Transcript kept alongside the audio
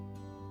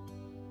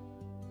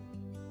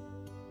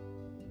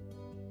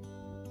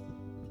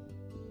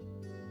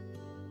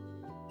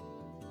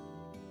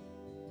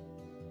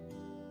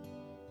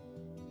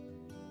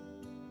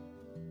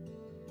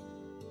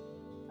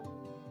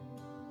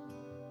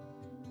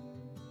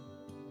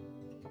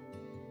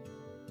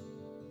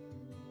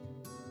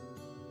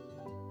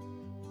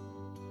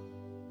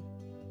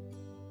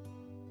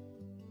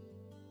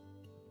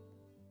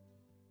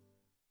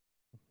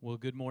Well,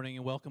 good morning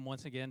and welcome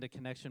once again to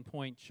Connection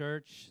Point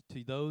Church.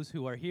 To those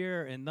who are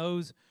here and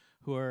those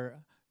who are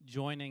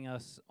joining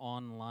us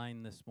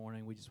online this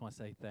morning, we just want to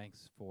say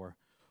thanks for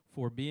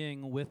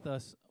being with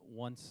us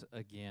once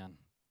again.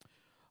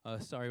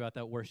 Sorry about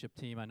that worship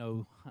team. I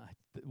know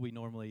we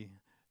normally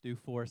do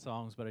 4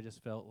 songs, but I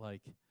just felt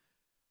like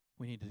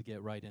we needed to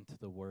get right into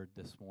the Word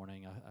this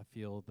morning. I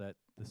feel that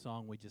the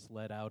song we just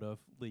led out of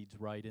leads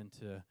right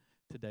into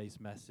today's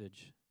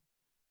message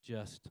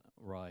just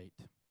right.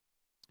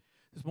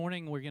 This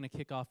morning, we're going to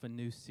kick off a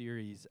new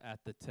series at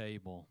the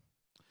table.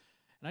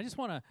 And I just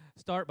want to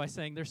start by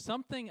saying there's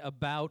something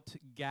about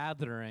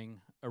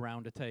gathering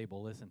around a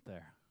table, isn't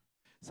there?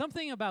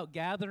 Something about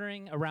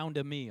gathering around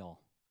a meal,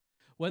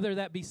 whether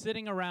that be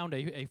sitting around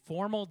a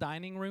formal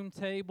dining room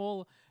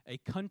table, a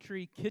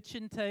country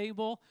kitchen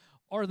table,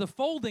 or the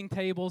folding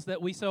tables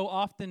that we so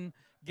often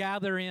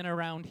gather in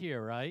around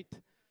here, right?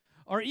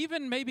 Or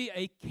even maybe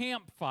a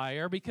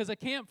campfire, because a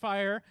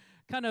campfire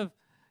kind of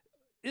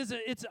is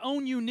its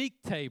own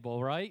unique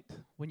table, right?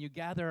 When you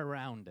gather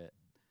around it.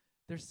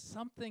 There's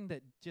something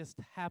that just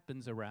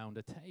happens around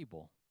a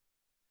table.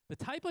 The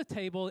type of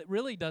table, it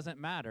really doesn't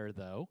matter,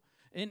 though.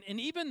 And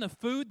even the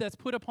food that's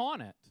put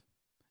upon it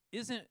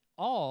isn't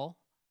all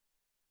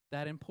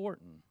that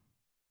important.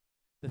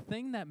 The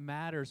thing that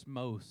matters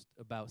most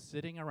about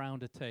sitting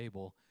around a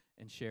table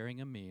and sharing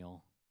a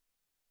meal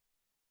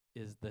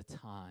is the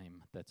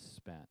time that's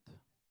spent.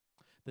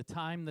 The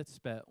time that's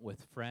spent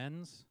with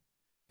friends,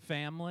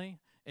 family,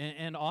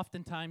 and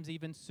oftentimes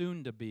even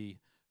soon-to-be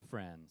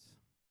friends.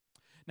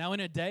 Now,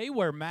 in a day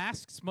where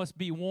masks must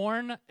be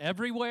worn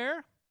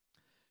everywhere,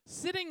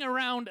 sitting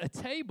around a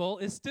table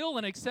is still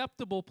an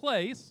acceptable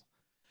place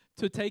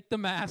to take the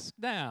mask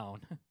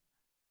down,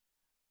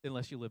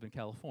 unless you live in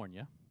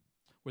California,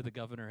 where the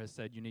governor has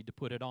said you need to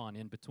put it on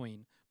in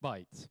between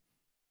bites.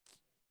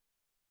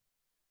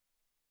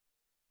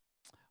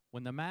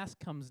 When the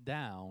mask comes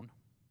down,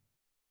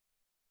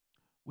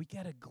 we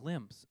get a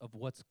glimpse of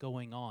what's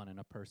going on in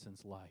a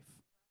person's life.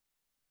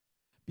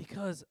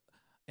 Because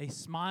a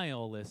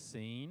smile is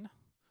seen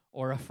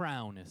or a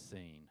frown is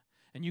seen.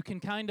 And you can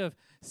kind of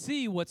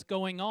see what's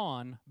going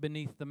on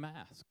beneath the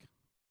mask.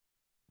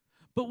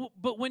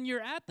 But when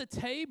you're at the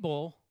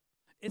table,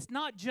 it's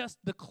not just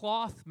the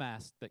cloth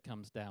mask that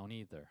comes down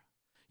either.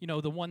 You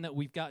know, the one that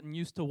we've gotten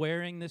used to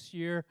wearing this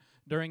year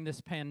during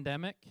this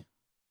pandemic.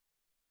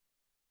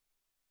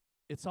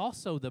 It's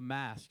also the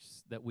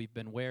masks that we've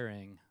been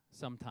wearing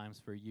sometimes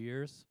for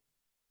years,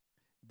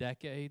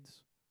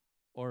 decades,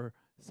 or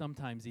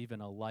sometimes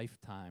even a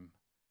lifetime.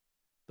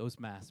 Those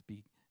masks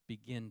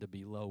begin to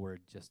be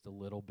lowered just a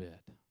little bit.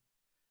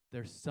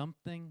 There's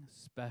something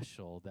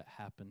special that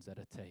happens at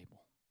a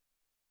table.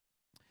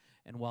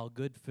 And while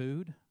good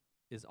food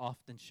is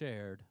often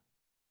shared,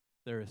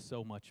 there is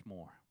so much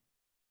more.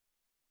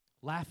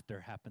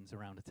 Laughter happens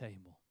around a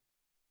table.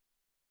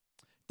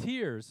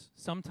 Tears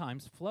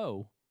sometimes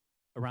flow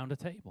around a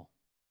table.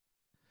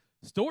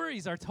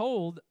 Stories are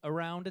told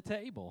around a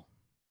table,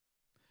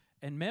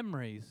 and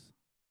memories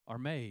are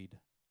made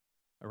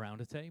around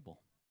a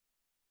table.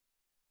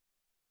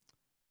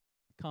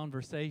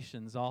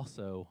 Conversations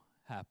also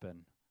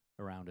happen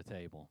around a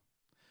table.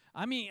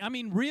 I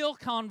mean real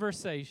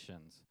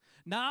conversations,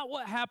 not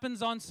what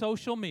happens on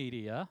social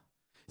media.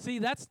 See,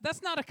 that's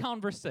not a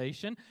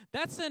conversation.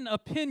 That's an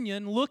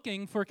opinion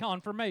looking for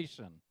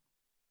confirmation.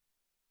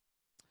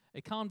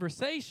 A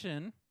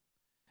conversation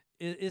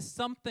is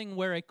something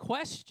where a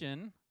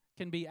question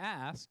can be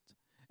asked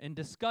and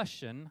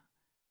discussion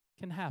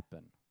can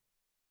happen.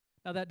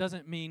 Now, that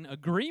doesn't mean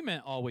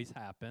agreement always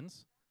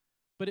happens,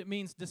 but it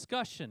means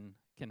discussion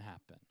can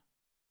happen.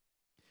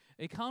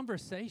 A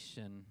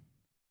conversation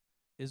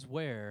is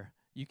where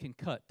you can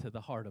cut to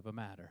the heart of a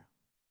matter.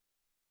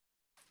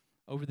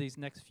 Over these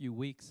next few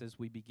weeks, as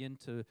we begin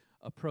to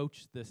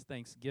approach this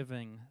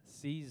Thanksgiving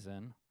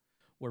season,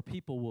 where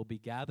people will be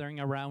gathering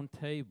around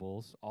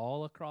tables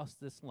all across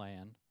this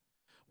land,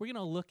 we're going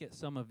to look at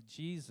some of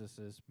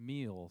Jesus'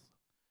 meals,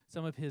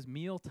 some of his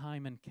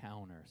mealtime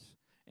encounters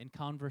and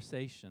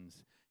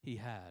conversations he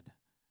had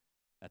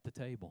at the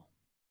table.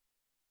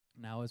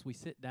 Now, as we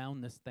sit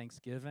down this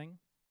Thanksgiving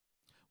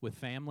with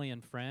family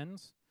and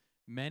friends,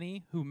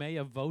 many who may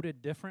have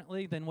voted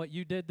differently than what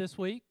you did this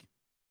week,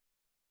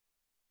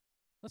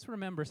 let's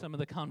remember some of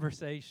the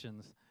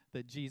conversations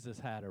that Jesus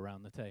had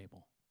around the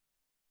table.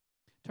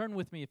 Turn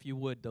with me, if you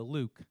would, to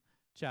Luke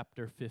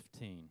chapter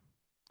 15.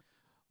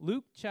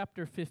 Luke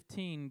chapter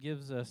 15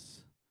 gives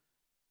us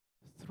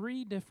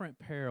 3 different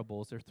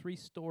parables, or 3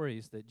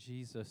 stories that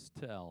Jesus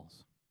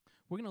tells.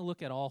 We're going to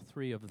look at all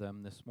 3 of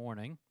them this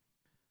morning.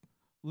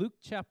 Luke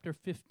chapter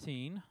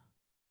 15,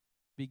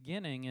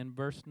 beginning in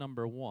verse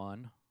number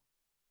 1,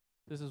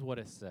 this is what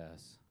it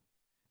says.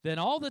 Then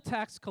all the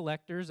tax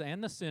collectors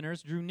and the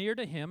sinners drew near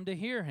to him to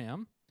hear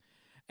him,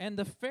 and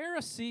the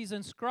Pharisees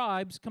and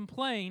scribes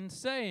complained,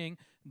 saying,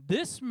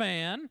 "This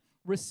man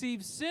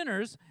receives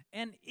sinners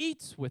and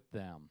eats with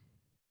them."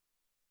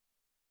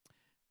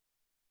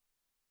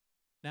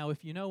 Now,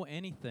 if you know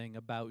anything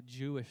about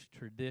Jewish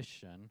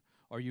tradition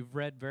or you've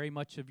read very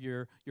much of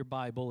your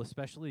Bible,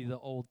 especially the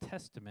Old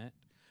Testament,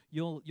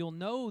 you'll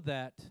know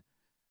that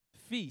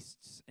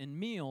feasts and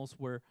meals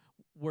were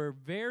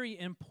very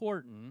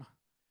important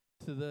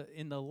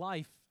in the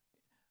life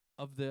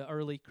of the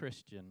early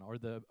Christian or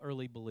the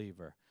early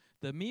believer.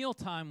 The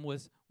mealtime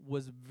was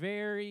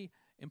very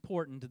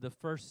important to the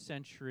first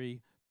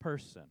century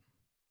person.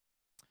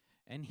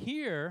 And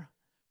here,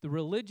 the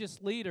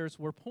religious leaders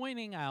were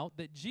pointing out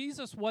that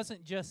Jesus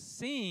wasn't just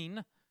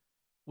seen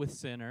with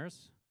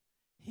sinners,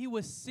 he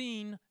was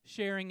seen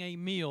sharing a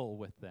meal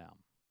with them.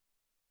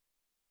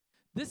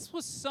 This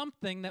was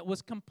something that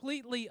was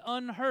completely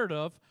unheard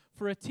of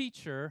for a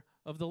teacher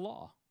of the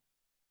law.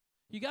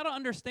 You got to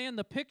understand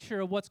the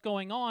picture of what's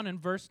going on in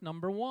verse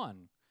number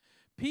 1.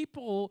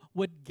 People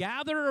would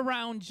gather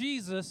around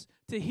Jesus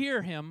to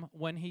hear him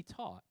when he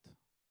taught.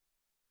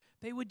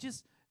 They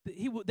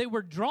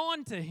were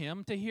drawn to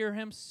him to hear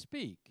him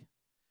speak.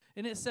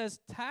 And it says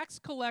tax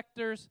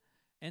collectors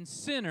and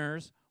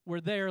sinners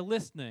were there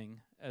listening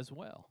as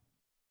well.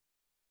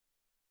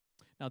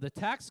 Now, the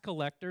tax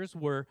collectors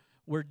were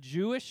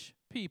Jewish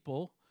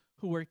people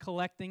who were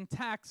collecting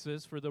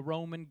taxes for the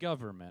Roman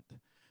government.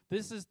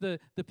 This is the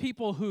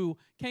people who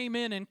came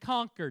in and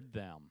conquered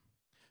them.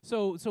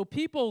 So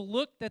people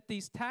looked at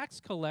these tax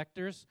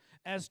collectors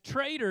as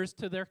traitors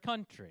to their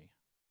country.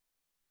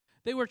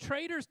 They were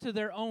traitors to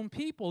their own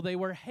people. They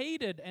were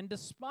hated and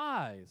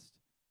despised.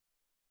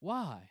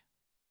 Why?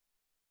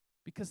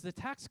 Because the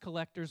tax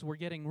collectors were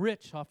getting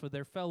rich off of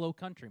their fellow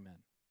countrymen.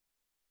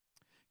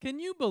 Can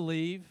you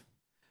believe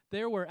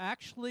there were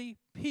actually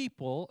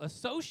people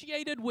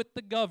associated with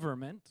the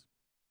government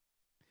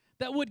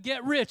that would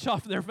get rich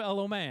off their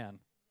fellow man?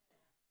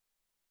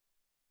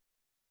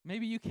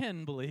 Maybe you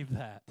can believe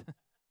that.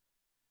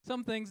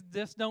 Some things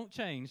just don't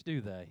change, do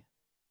they?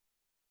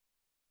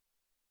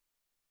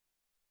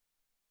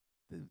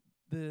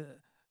 The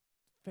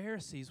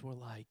Pharisees were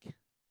like,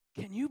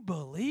 can you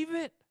believe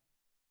it?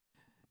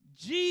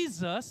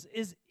 Jesus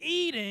is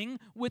eating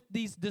with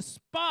these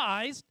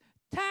despised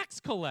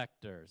tax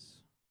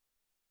collectors.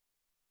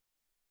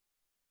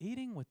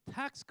 Eating with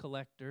tax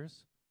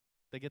collectors,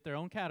 they get their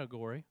own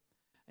category,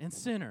 and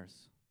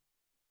sinners.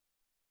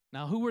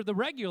 Now, who were the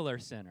regular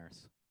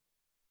sinners?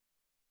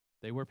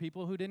 They were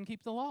people who didn't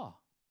keep the law.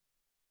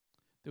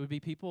 There would be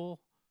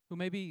people who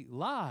maybe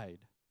lied,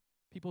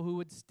 people who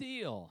would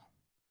steal.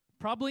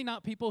 Probably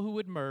not people who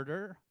would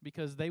murder,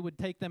 because they would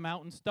take them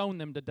out and stone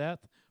them to death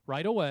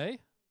right away.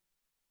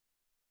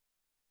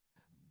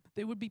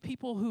 They would be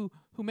people who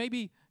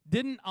maybe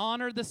didn't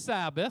honor the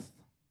Sabbath.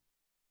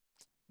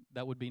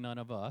 That would be none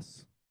of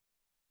us.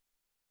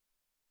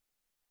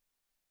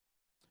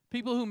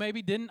 People who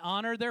maybe didn't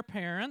honor their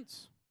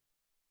parents.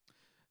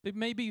 They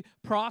may be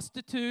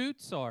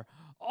prostitutes or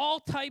all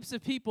types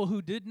of people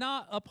who did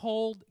not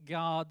uphold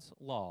God's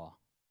law,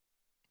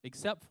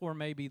 except for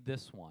maybe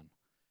this one.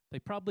 They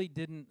probably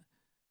didn't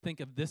think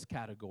of this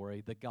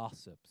category, the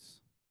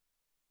gossips.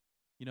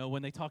 You know,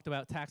 when they talked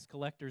about tax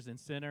collectors and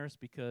sinners,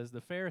 because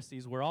the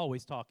Pharisees were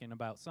always talking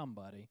about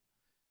somebody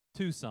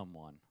to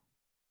someone.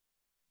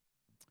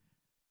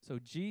 So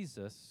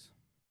Jesus,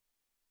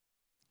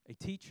 a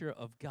teacher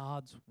of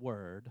God's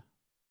word,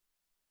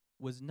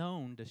 was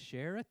known to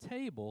share a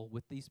table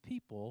with these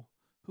people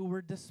who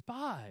were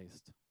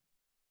despised.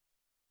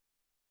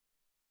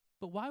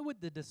 But why would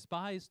the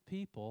despised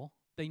people,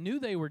 they knew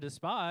they were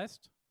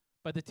despised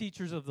by the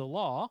teachers of the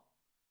law,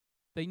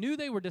 they knew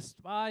they were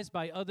despised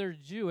by other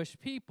Jewish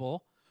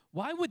people,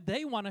 why would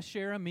they want to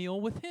share a meal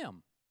with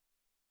him?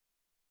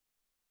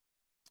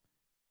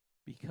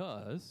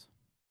 Because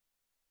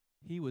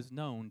he was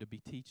known to be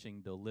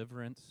teaching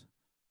deliverance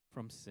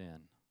from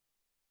sin.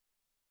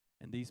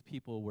 And these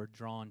people were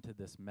drawn to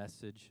this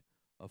message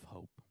of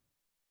hope.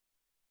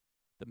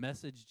 The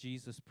message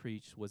Jesus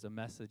preached was a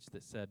message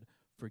that said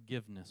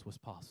forgiveness was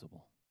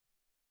possible.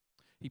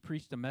 He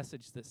preached a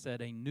message that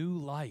said a new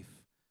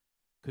life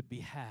could be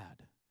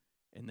had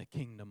in the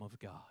kingdom of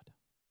God.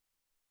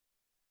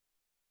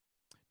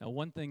 Now,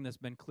 one thing that's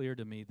been clear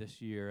to me this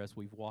year as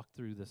we've walked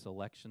through this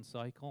election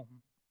cycle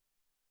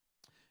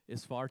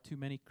is far too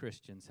many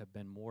Christians have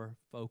been more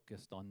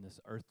focused on this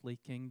earthly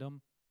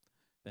kingdom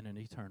than an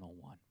eternal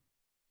one.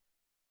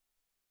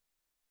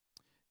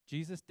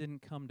 Jesus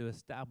didn't come to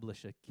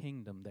establish a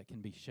kingdom that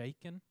can be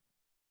shaken,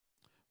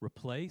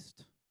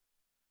 replaced,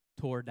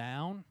 tore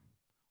down,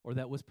 or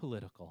that was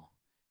political.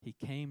 He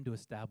came to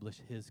establish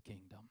his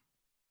kingdom.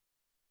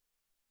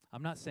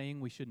 I'm not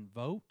saying we shouldn't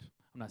vote.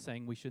 I'm not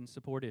saying we shouldn't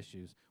support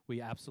issues.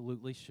 We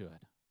absolutely should.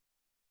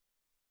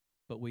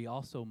 But we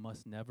also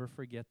must never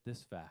forget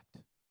this fact.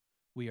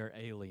 We are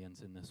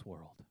aliens in this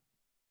world.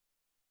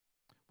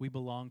 We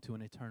belong to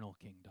an eternal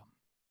kingdom.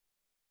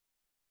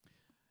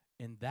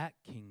 In that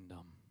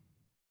kingdom,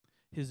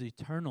 his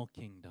eternal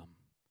kingdom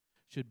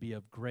should be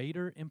of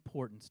greater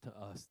importance to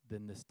us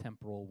than this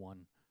temporal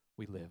one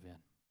we live in.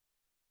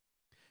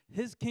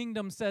 His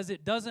kingdom says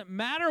it doesn't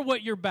matter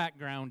what your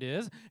background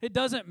is. It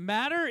doesn't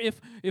matter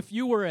if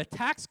you were a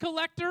tax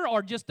collector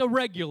or just a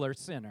regular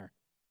sinner.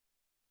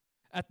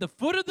 At the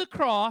foot of the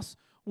cross,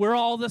 we're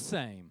all the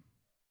same.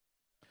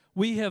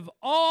 We have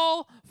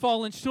all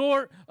fallen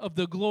short of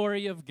the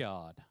glory of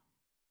God.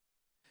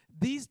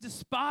 These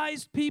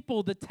despised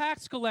people, the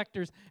tax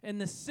collectors and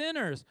the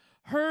sinners,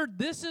 heard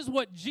this is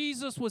what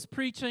Jesus was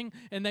preaching,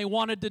 and they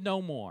wanted to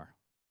know more.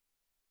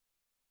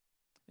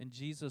 And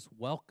Jesus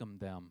welcomed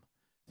them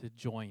to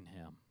join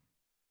him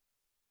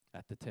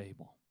at the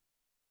table.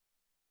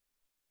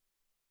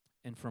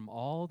 And from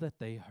all that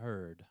they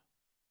heard,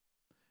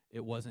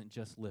 it wasn't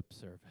just lip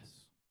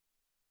service.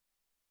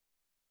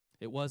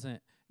 It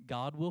wasn't,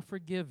 God will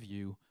forgive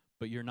you,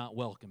 but you're not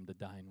welcome to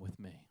dine with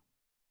me.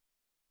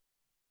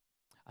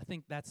 I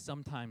think that's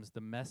sometimes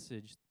the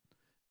message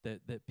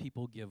that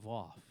people give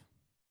off.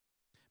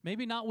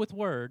 Maybe not with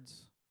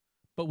words,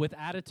 but with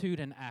attitude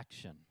and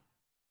action.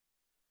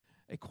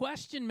 A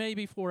question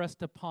maybe for us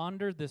to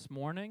ponder this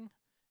morning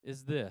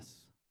is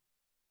this.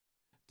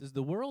 Does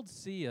the world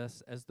see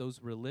us as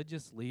those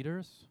religious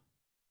leaders?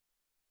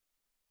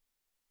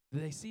 Do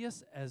they see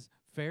us as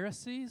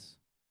Pharisees,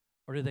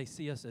 or do they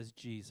see us as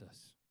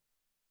Jesus?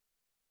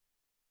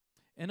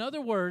 In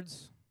other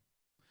words,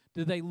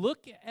 do they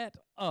look at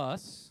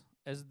us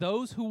as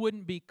those who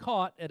wouldn't be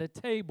caught at a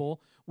table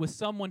with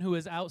someone who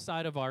is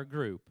outside of our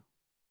group?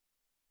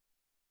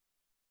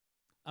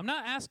 I'm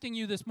not asking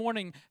you this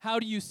morning, how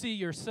do you see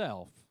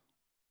yourself?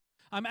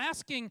 I'm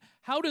asking,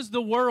 how does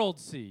the world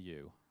see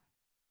you?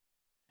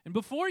 And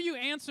before you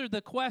answer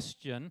the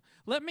question,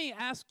 let me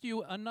ask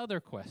you another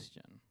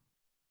question.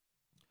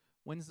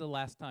 When's the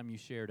last time you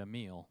shared a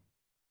meal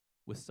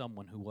with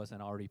someone who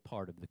wasn't already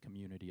part of the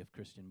community of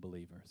Christian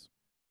believers?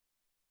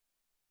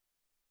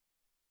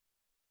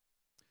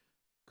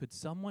 Could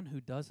someone who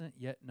doesn't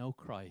yet know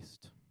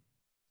Christ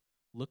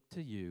look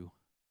to you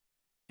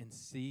and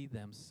see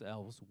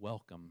themselves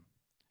welcome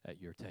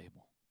at your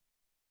table?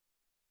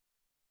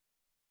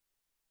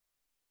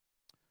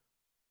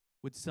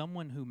 Would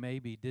someone who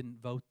maybe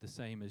didn't vote the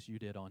same as you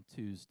did on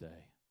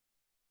Tuesday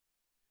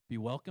be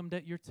welcomed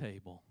at your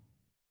table,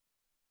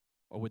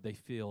 or would they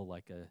feel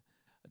like a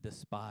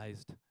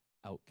despised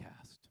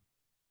outcast?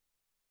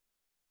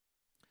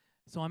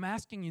 So I'm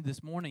asking you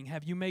this morning,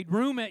 have you made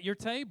room at your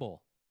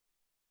table?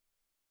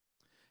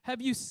 Have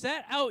you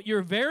set out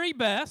your very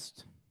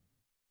best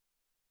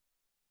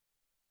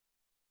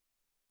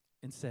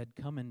and said,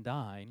 come and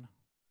dine?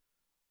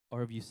 Or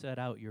have you set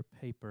out your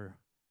paper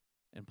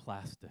and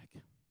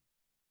plastic,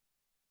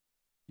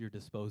 your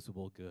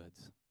disposable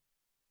goods,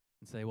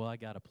 and say, well, I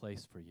got a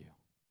place for you,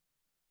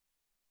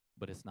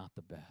 but it's not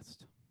the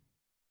best?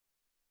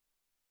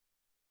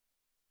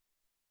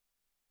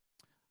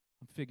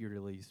 I'm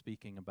figuratively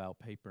speaking about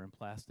paper and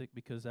plastic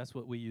because that's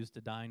what we use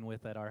to dine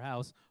with at our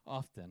house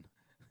often.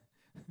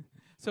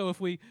 So if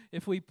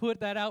we put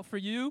that out for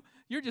you,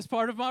 you're just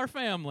part of our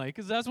family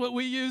because that's what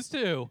we use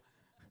too.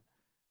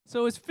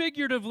 So it's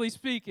figuratively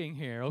speaking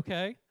here,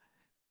 okay?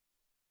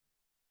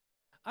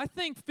 I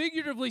think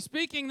figuratively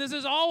speaking, this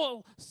is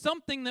all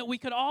something that we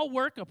could all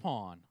work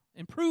upon,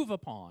 improve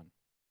upon.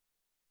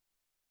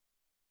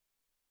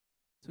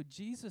 So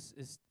Jesus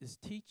is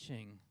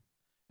teaching,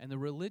 and the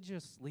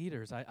religious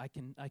leaders, I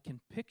can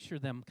picture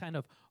them kind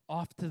of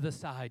off to the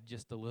side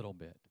just a little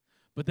bit.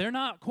 But they're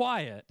not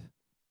quiet.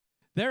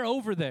 They're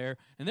over there,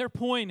 and they're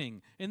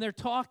pointing, and they're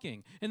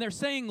talking, and they're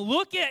saying,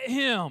 look at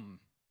him.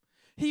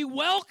 He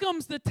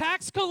welcomes the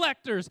tax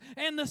collectors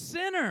and the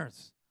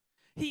sinners.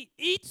 He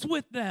eats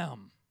with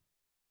them.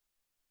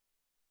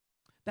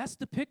 That's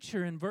the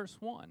picture in verse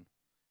 1. And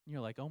you're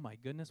like, oh my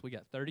goodness, we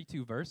got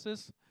 32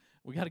 verses.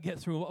 We got to get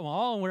through them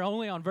all, and we're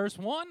only on verse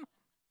 1?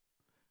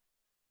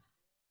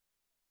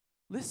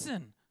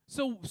 Listen,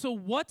 so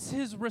what's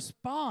his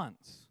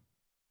response?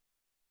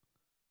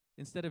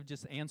 Instead of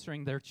just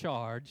answering their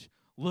charge,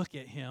 look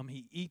at him.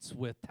 He eats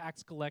with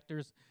tax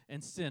collectors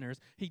and sinners.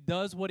 He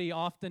does what he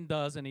often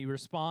does, and he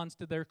responds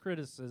to their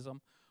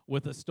criticism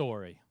with a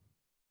story.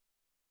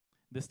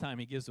 This time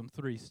he gives them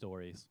 3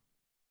 stories.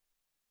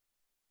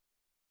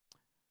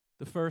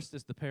 The first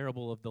is the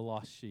parable of the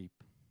lost sheep.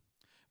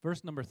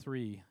 Verse number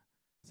 3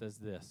 says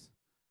this.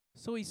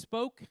 So he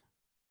spoke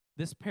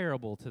this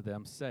parable to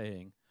them,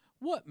 saying,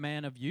 what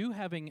man of you,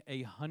 having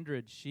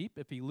 100 sheep,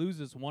 if he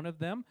loses one of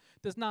them,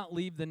 does not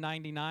leave the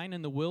 99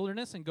 in the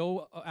wilderness and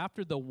go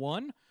after the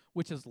one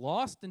which is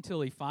lost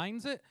until he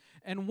finds it?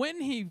 And when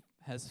he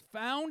has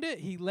found it,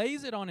 he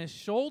lays it on his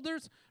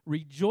shoulders,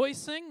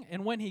 rejoicing.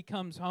 And when he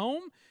comes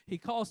home, he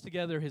calls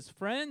together his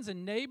friends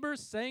and neighbors,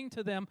 saying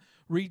to them,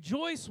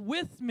 rejoice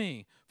with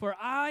me, for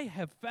I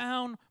have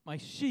found my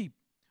sheep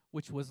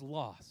which was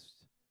lost.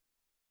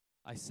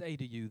 I say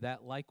to you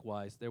that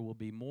likewise there will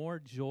be more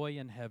joy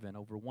in heaven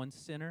over one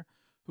sinner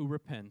who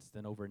repents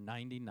than over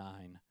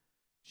 99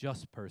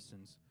 just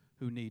persons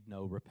who need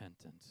no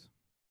repentance.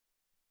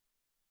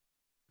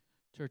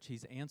 Church,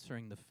 he's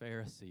answering the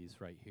Pharisees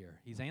right here.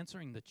 He's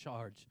answering the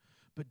charge,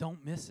 but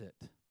don't miss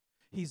it.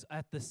 He's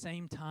at the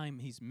same time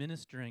he's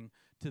ministering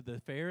to the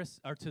Pharisees,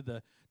 or to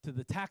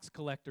the tax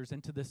collectors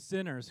and to the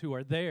sinners who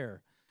are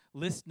there,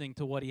 listening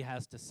to what he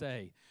has to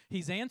say.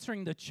 He's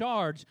answering the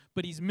charge,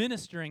 but he's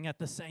ministering at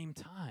the same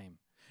time.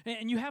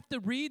 And you have to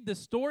read the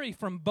story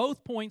from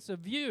both points of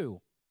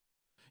view.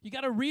 You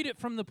got to read it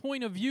from the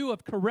point of view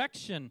of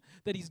correction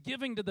that he's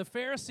giving to the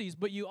Pharisees,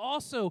 but you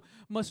also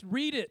must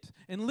read it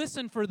and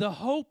listen for the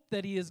hope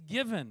that he has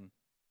given.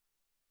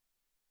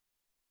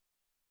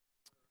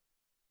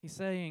 He's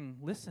saying,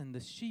 listen, the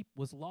sheep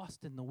was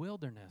lost in the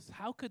wilderness.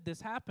 How could this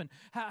happen?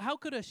 How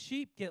could a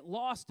sheep get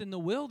lost in the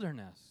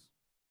wilderness?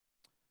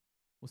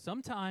 Well,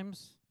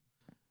 sometimes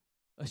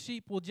a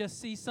sheep will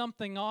just see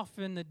something off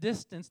in the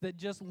distance that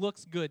just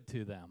looks good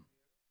to them.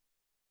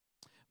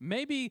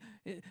 Maybe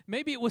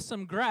it was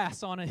some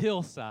grass on a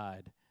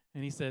hillside,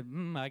 and he said,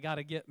 I got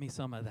to get me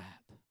some of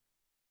that.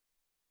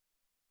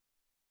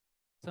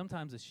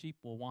 Sometimes a sheep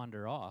will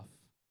wander off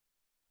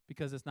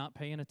because it's not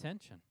paying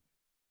attention.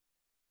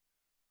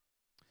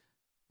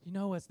 You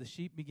know, as the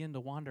sheep begin to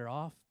wander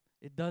off,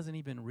 it doesn't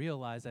even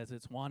realize as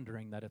it's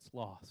wandering that it's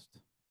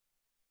lost.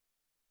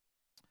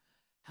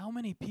 How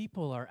many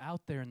people are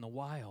out there in the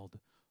wild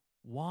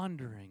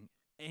wandering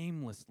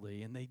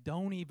aimlessly and they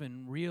don't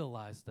even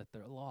realize that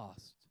they're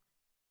lost?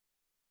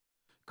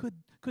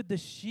 Could the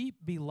sheep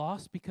be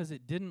lost because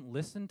it didn't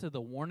listen to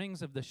the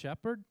warnings of the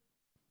shepherd?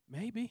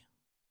 Maybe.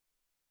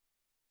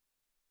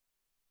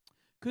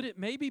 Could it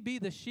maybe be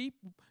the sheep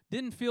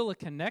didn't feel a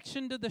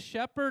connection to the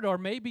shepherd or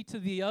maybe to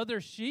the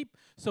other sheep,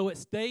 so it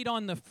stayed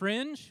on the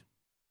fringe?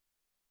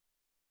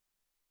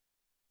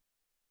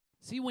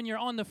 See, when you're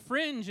on the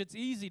fringe, it's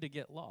easy to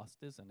get lost,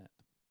 isn't it?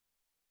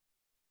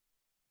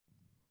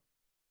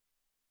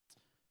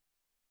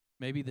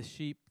 Maybe the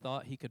sheep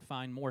thought he could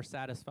find more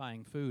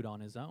satisfying food on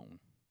his own.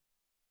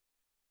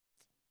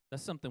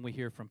 That's something we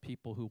hear from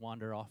people who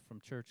wander off from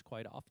church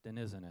quite often,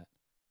 isn't it?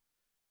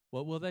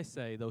 What will they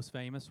say, those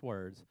famous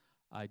words?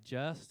 I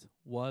just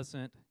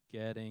wasn't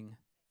getting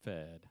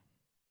fed.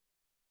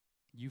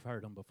 You've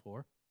heard them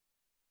before.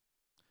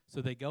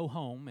 So they go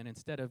home, and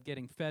instead of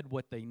getting fed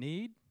what they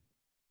need,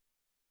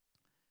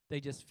 they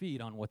just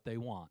feed on what they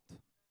want.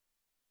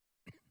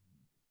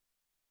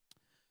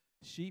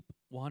 Sheep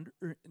wander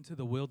into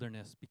the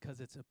wilderness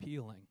because it's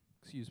appealing.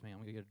 Excuse me, I'm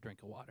going to get a drink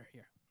of water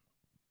here.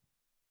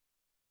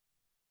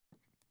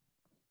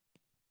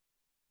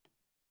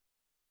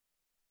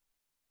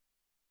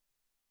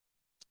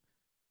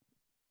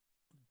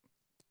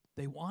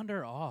 They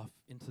wander off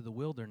into the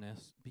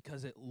wilderness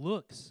because it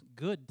looks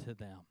good to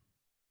them.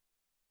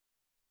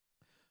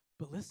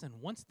 But listen,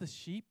 once the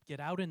sheep get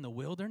out in the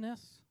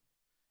wilderness,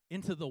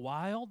 into the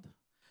wild,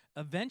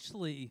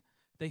 eventually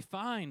they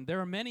find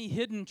there are many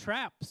hidden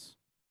traps.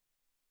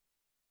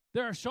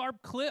 There are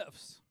sharp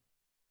cliffs.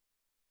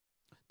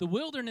 The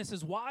wilderness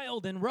is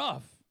wild and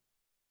rough.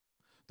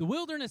 The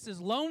wilderness is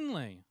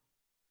lonely.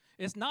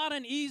 It's not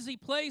an easy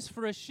place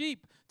for a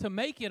sheep to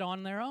make it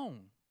on their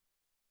own.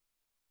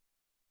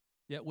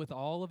 Yet with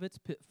all of its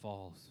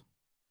pitfalls,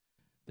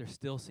 there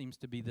still seems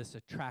to be this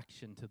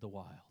attraction to the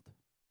wild.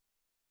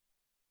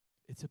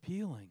 It's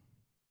appealing.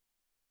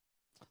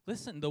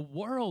 Listen, the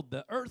world,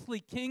 the earthly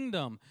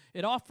kingdom,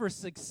 it offers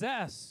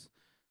success.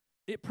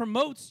 It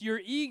promotes your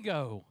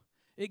ego.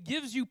 It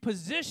gives you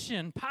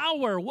position,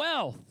 power,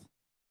 wealth.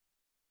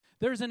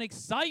 There's an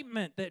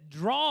excitement that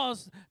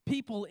draws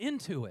people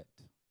into it.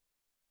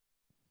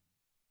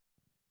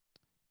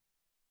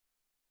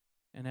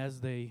 And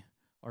as they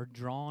are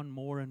drawn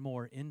more and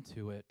more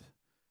into it,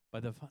 by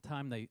the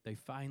time they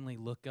finally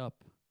look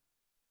up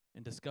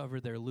and discover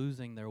they're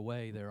losing their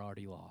way, they're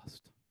already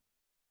lost.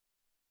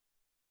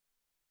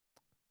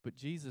 But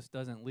Jesus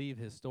doesn't leave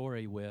his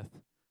story with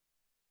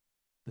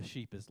the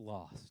sheep is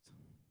lost.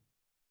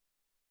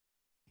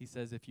 He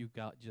says if you've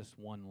got just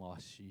one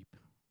lost sheep,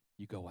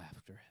 you go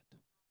after it.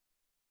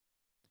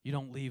 You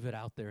don't leave it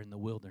out there in the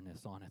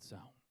wilderness on its own.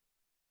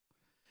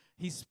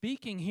 He's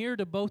speaking here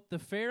to both the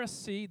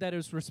Pharisee that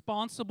is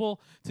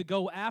responsible to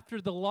go after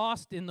the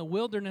lost in the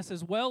wilderness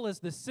as well as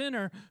the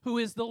sinner who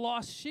is the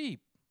lost sheep.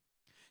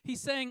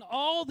 He's saying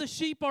all the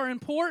sheep are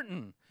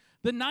important.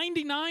 The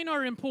 99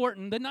 are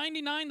important. The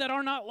 99 that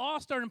are not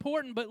lost are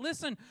important. But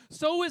listen,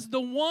 so is the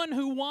one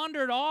who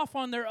wandered off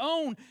on their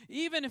own,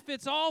 even if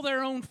it's all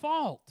their own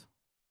fault.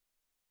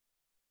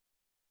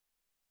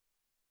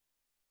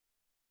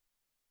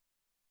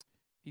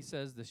 He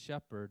says the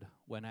shepherd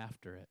went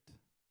after it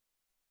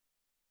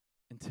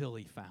until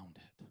he found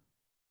it.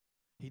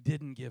 He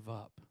didn't give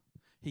up.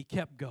 He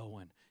kept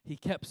going. He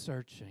kept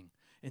searching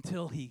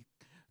until he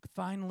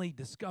finally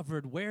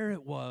discovered where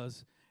it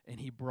was and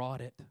he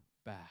brought it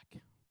back.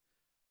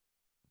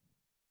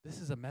 This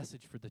is a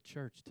message for the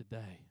church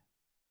today.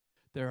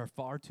 There are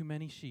far too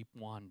many sheep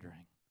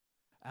wandering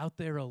out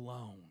there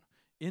alone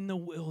in the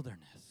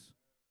wilderness,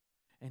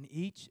 and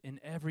each and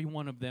every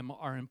one of them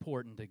are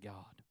important to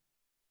God.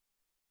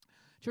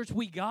 Church,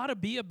 we got to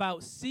be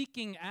about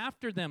seeking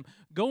after them.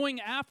 Going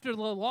after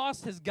the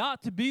lost has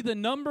got to be the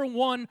number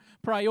one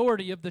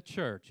priority of the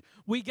church.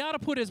 We got to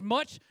put as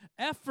much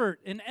effort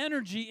and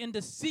energy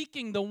into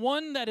seeking the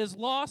one that is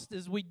lost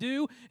as we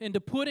do into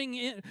putting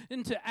it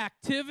into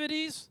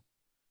activities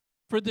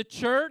for the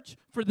church,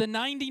 for the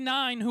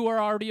 99 who are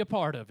already a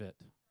part of it.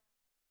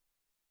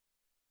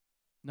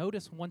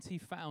 Notice once he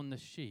found the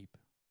sheep,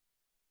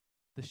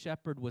 the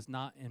shepherd was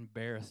not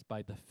embarrassed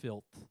by the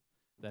filth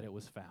that it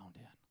was found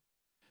in.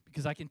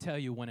 Because I can tell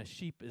you, when a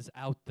sheep is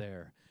out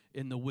there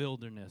in the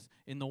wilderness,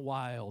 in the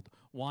wild,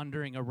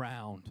 wandering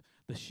around,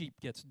 the sheep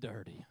gets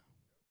dirty.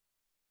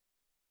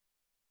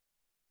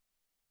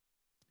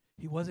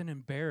 He wasn't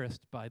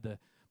embarrassed by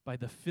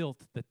the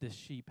filth that this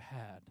sheep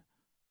had.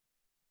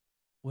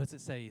 What does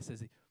it say? He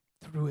says he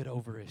threw it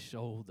over his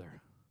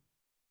shoulder.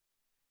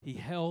 He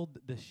held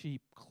the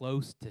sheep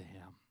close to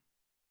him.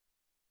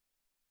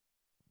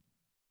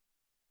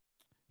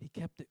 He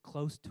kept it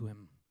close to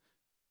him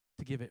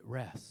to give it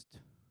rest,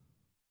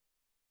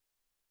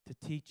 to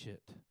teach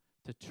it,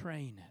 to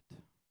train it,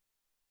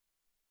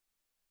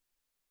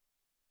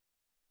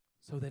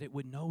 so that it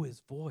would know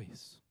his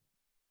voice.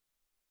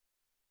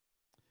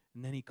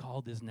 And then he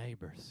called his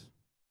neighbors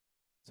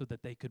so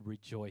that they could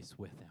rejoice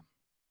with him.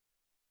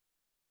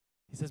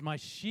 He says, my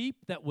sheep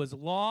that was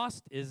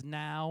lost is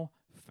now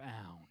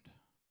found.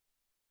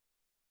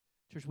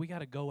 Church, we got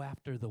to go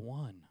after the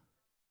one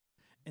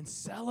and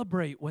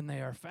celebrate when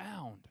they are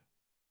found.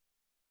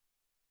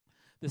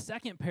 The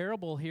second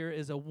parable here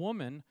is a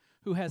woman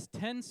who has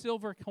 10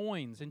 silver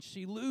coins, and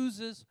she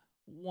loses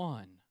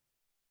one.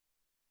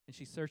 And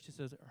she searches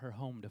her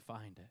home to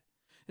find it.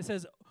 It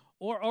says,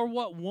 or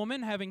what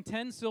woman having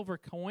 10 silver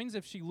coins,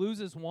 if she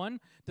loses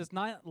one, does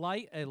not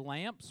light a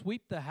lamp,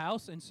 sweep the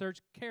house, and search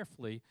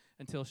carefully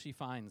until she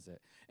finds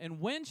it? And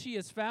when she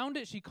has found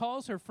it, she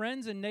calls her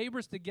friends and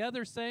neighbors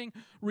together, saying,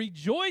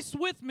 rejoice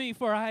with me,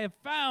 for I have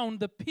found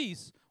the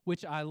piece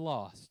which I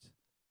lost.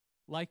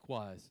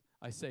 Likewise,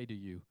 I say to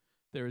you,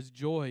 there is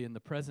joy in the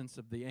presence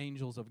of the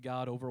angels of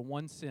God over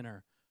one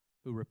sinner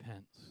who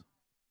repents.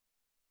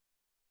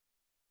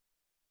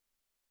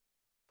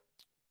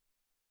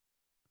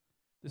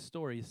 This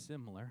story is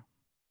similar,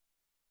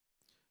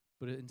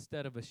 but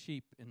instead of a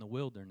sheep in the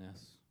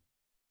wilderness,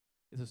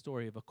 it's a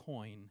story of a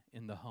coin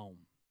in the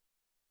home.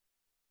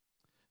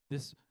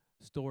 This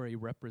story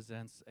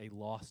represents a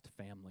lost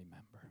family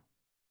member.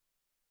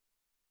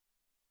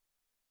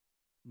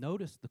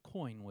 Notice the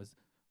coin was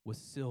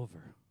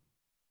silver.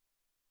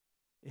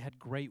 It had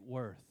great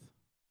worth.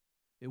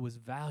 It was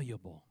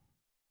valuable.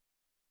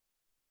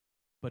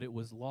 But it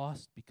was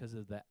lost because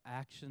of the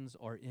actions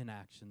or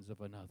inactions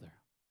of another.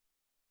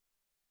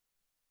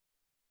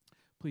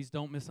 Please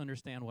don't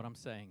misunderstand what I'm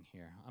saying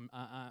here.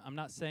 I'm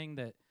not saying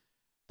that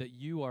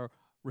you are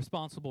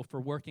responsible for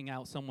working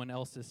out someone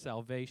else's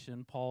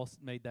salvation. Paul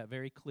made that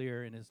very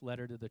clear in his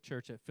letter to the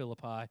church at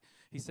Philippi.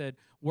 He said,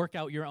 work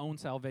out your own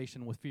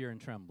salvation with fear and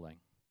trembling.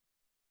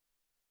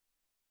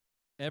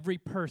 Every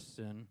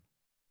person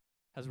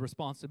has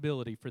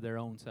responsibility for their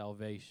own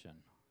salvation.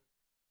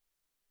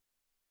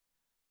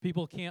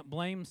 People can't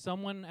blame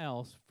someone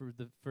else for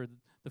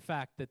the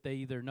fact that they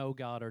either know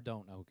God or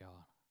don't know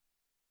God.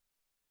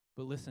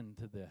 But listen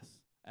to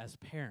this. As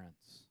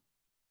parents,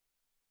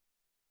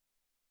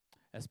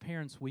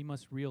 we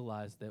must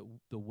realize that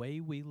the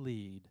way we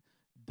lead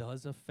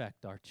does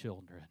affect our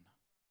children.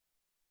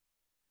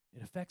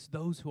 It affects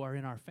those who are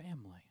in our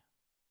family.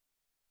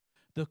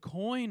 The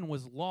coin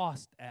was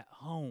lost at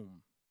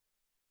home.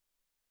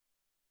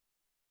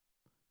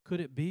 Could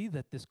it be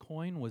that this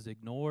coin was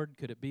ignored?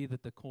 Could it be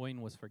that the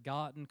coin was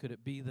forgotten? Could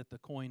it be that the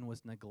coin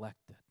was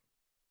neglected?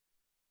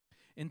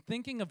 In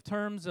thinking of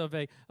terms of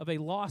a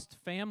lost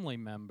family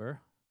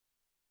member,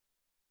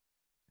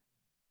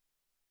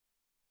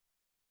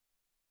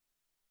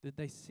 did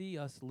they see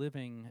us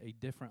living a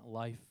different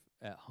life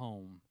at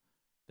home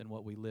than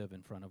what we live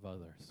in front of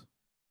others?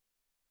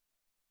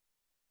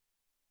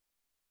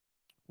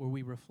 Were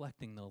we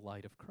reflecting the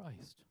light of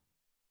Christ?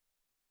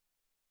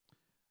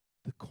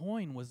 The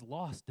coin was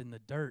lost in the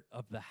dirt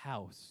of the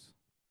house.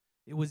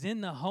 It was in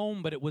the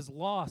home, but it was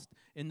lost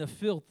in the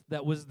filth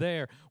that was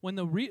there. When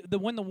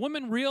the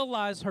woman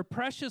realized her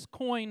precious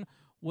coin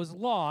was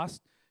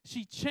lost,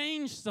 she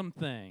changed some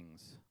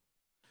things.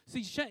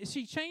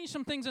 She changed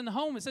some things in the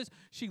home. It says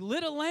she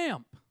lit a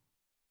lamp,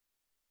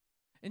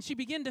 and she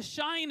began to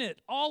shine it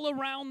all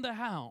around the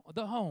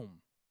home.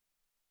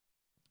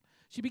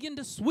 She began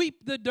to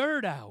sweep the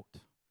dirt out,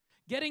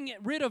 getting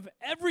rid of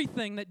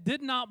everything that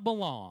did not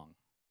belong.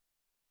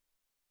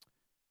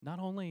 Not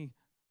only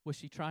was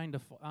she trying to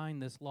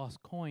find this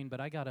lost coin, but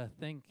I got to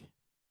think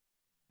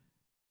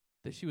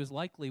that she was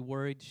likely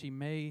worried she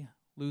may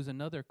lose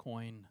another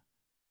coin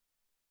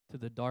to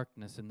the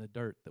darkness and the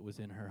dirt that was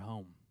in her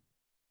home.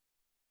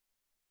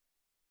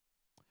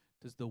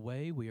 Does the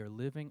way we are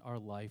living our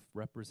life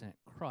represent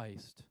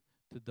Christ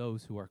to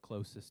those who are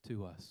closest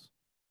to us?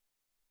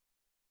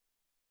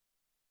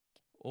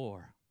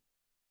 Or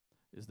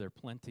is there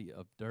plenty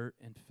of dirt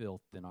and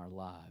filth in our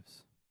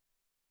lives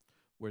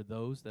where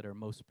those that are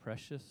most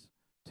precious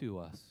to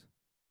us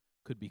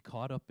could be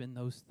caught up in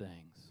those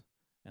things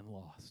and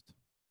lost?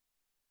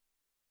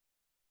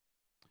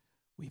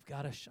 We've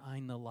got to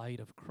shine the light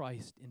of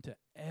Christ into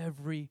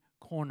every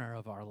corner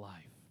of our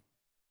life.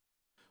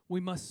 We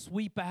must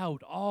sweep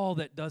out all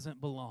that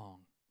doesn't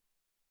belong.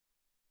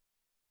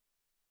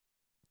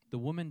 The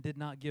woman did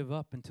not give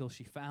up until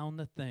she found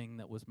the thing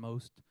that was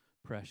most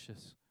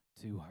precious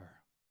to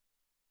her.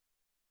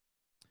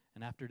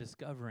 And after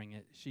discovering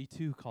it, she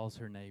too calls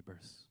her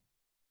neighbors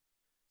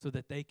so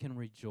that they can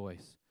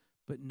rejoice.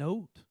 But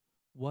note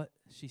what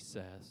she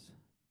says.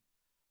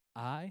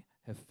 I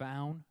have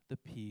found the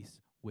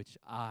peace which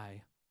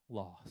I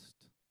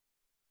lost.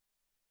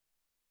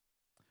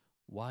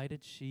 Why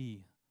did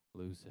she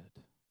lose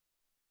it?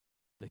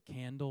 The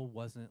candle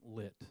wasn't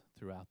lit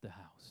throughout the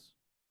house.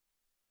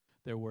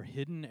 There were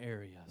hidden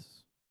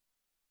areas.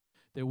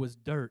 There was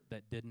dirt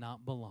that did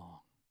not belong.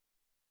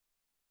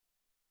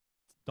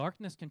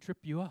 Darkness can trip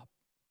you up.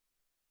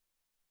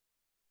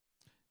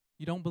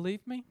 You don't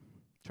believe me?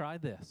 Try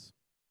this.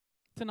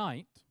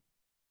 Tonight,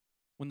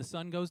 when the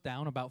sun goes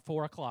down, about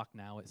 4 o'clock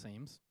now it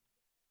seems.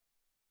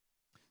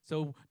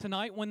 So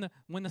tonight when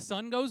the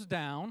sun goes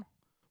down,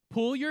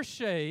 pull your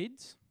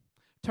shades,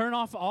 turn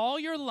off all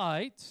your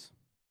lights,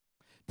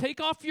 take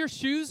off your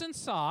shoes and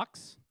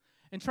socks,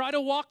 and try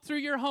to walk through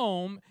your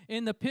home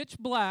in the pitch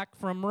black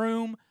from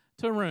room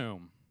to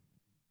room.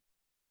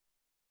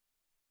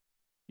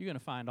 You're going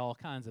to find all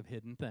kinds of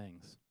hidden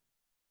things.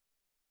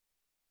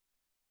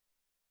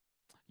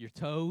 Your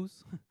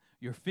toes,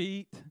 your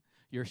feet,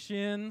 your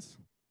shins.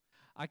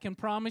 I can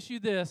promise you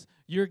this,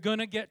 you're going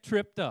to get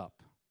tripped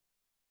up.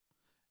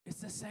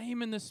 It's the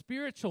same in the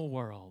spiritual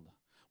world.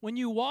 When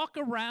you walk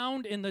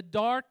around in the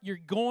dark, you're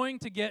going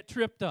to get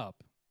tripped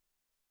up.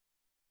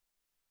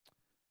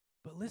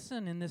 But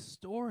listen, in this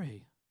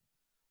story,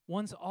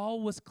 once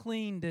all was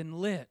cleaned and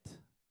lit,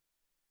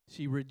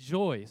 she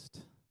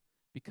rejoiced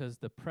because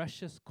the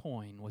precious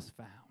coin was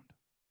found.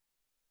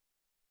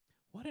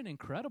 What an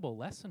incredible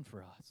lesson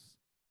for us.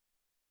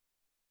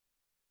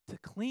 To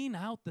clean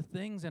out the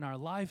things in our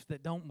life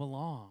that don't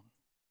belong.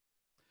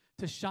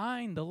 To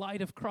shine the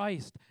light of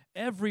Christ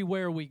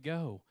everywhere we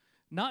go.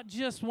 Not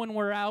just when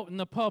we're out in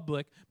the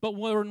public, but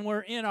when we're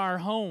in our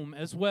home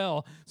as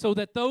well, so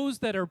that those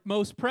that are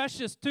most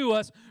precious to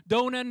us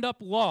don't end up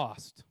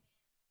lost.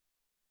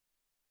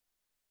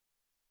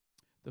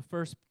 The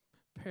first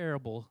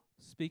parable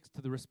speaks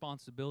to the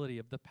responsibility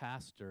of the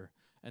pastor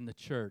and the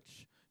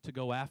church to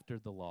go after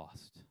the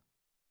lost.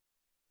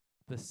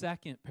 The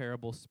second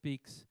parable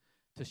speaks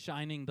to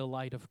shining the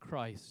light of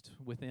Christ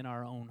within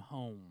our own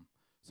home,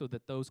 so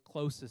that those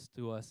closest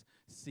to us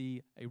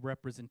see a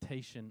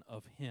representation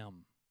of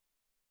Him.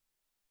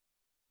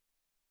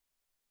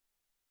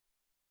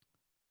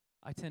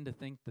 I tend to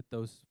think that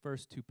those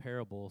first two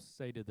parables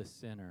say to the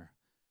sinner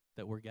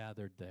that we're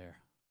gathered there,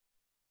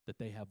 that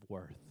they have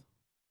worth.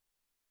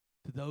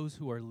 To those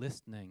who are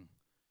listening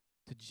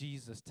to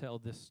Jesus tell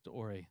this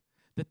story,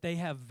 that they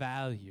have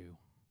value.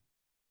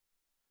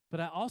 But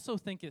I also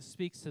think it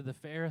speaks to the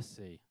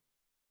Pharisee.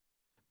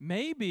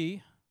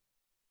 Maybe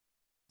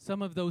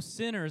some of those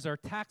sinners are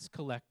tax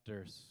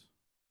collectors,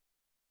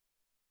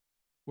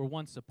 were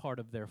once a part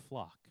of their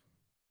flock.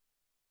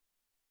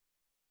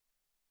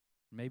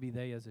 Maybe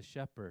they, as a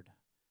shepherd,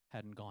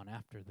 hadn't gone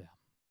after them.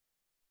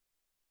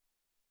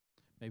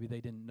 Maybe they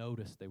didn't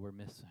notice they were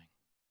missing.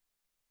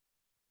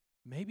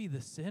 Maybe the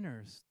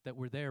sinners that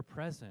were there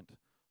present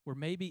were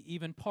maybe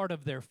even part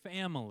of their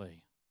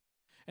family,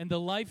 and the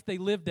life they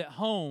lived at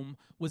home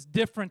was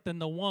different than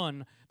the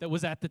one that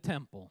was at the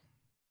temple.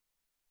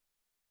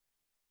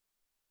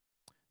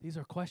 These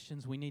are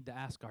questions we need to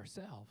ask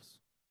ourselves.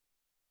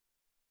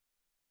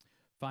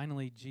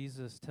 Finally,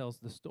 Jesus tells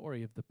the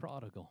story of the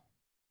prodigal.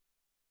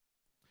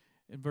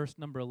 In verse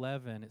number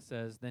 11, it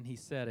says, Then he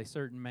said, a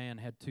certain man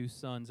had 2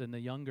 sons, and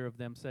the younger of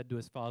them said to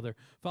his father,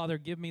 Father,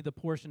 give me the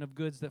portion of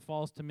goods that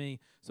falls to me.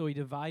 So he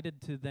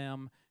divided to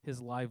them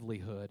his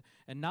livelihood.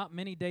 And not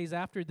many days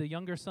after, the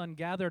younger son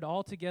gathered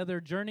all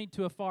together, journeyed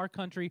to a far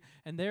country,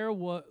 and there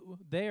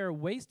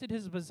wasted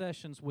his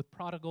possessions with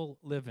prodigal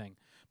living.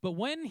 But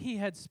when he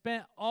had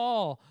spent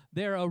all,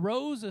 there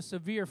arose a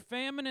severe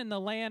famine in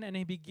the land, and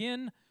he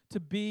began to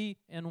be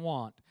in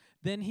want.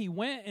 Then he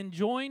went and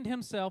joined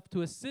himself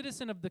to a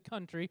citizen of the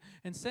country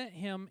and sent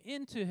him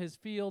into his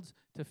fields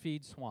to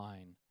feed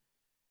swine.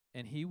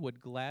 And he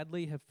would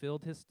gladly have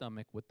filled his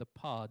stomach with the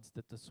pods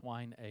that the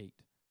swine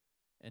ate,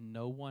 and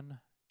no one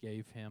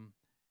gave him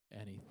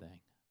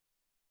anything.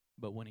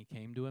 But when he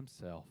came to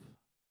himself,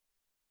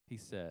 he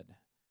said,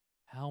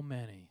 How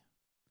many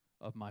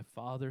of my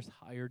father's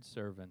hired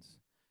servants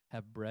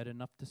have bread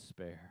enough to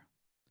spare,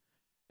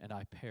 and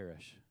I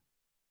perish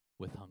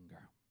with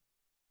hunger?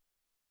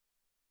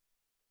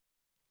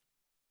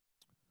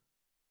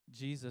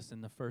 Jesus,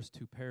 in the first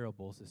 2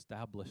 parables,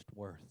 established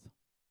worth.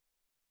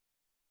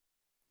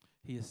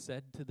 He has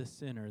said to the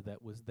sinner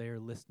that was there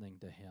listening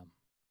to him,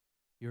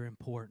 You're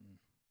important.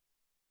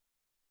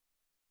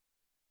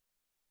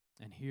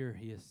 And here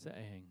he is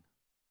saying,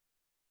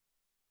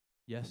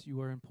 Yes, you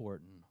are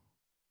important,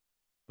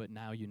 but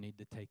now you need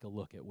to take a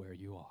look at where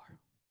you are.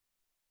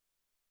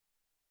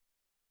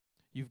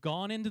 You've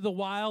gone into the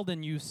wild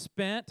and you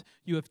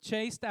have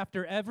chased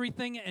after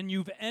everything, and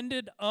you've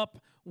ended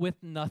up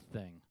with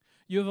nothing.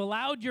 You have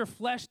allowed your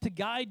flesh to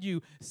guide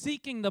you,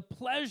 seeking the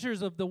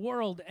pleasures of the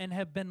world, and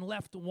have been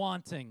left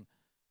wanting.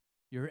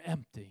 You're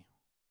empty.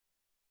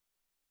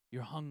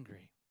 You're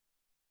hungry.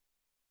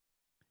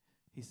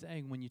 He's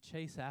saying when you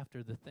chase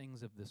after the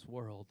things of this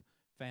world,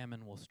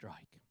 famine will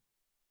strike.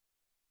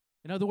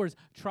 In other words,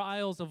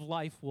 trials of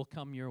life will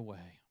come your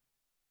way.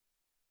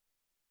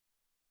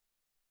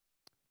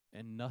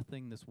 And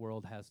nothing this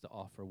world has to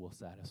offer will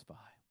satisfy.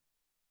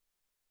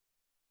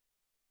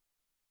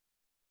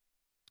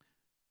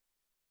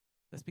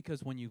 That's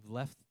because when you've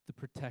left the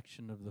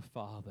protection of the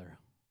Father,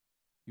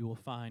 you will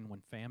find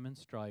when famine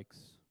strikes,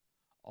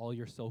 all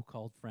your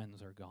so-called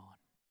friends are gone.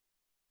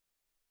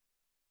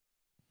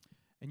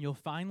 And you'll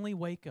finally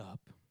wake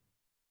up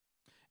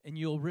and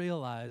you'll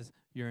realize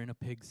you're in a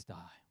pigsty,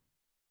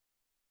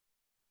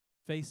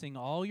 facing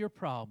all your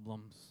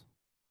problems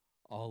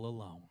all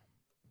alone.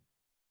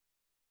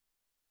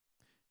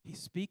 He's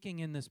speaking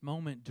in this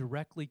moment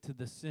directly to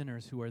the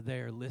sinners who are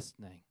there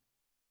listening.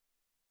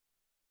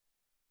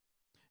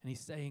 And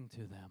he's saying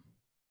to them,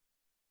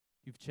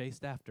 you've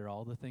chased after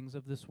all the things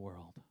of this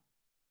world,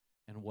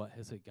 and what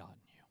has it gotten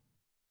you?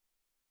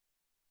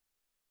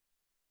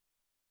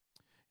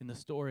 In the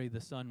story,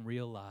 the son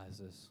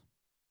realizes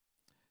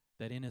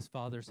that in his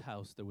father's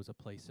house there was a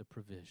place of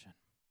provision.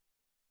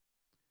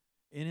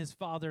 In his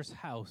father's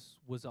house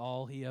was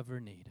all he ever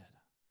needed.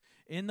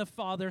 In the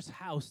Father's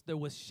house, there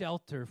was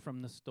shelter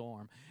from the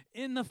storm.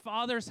 In the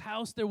Father's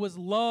house, there was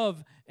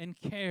love and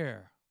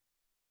care.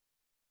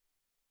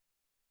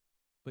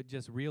 But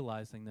just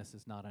realizing this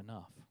is not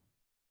enough.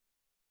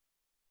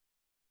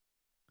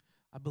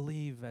 I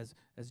believe as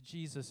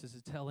Jesus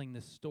is telling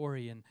this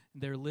story and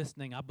they're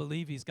listening, I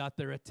believe he's got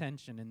their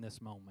attention in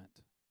this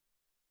moment.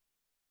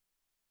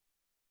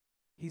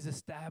 He's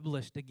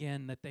established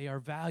again that they are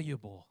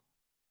valuable.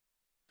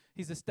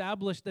 He's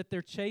established that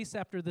their chase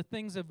after the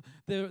things of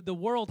the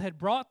world had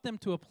brought them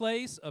to a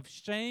place of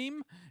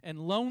shame and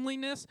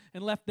loneliness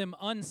and left them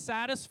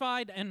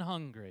unsatisfied and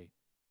hungry.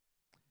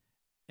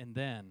 And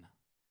then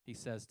he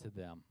says to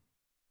them,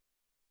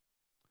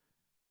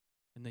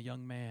 and the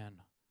young man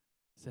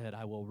said,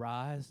 I will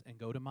rise and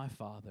go to my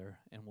father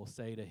and will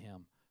say to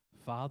him,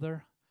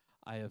 Father,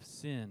 I have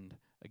sinned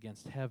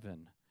against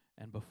heaven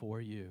and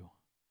before you,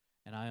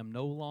 and I am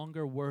no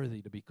longer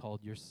worthy to be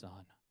called your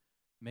son.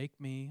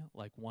 Make me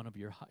like one of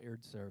your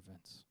hired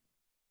servants.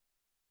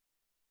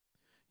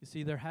 You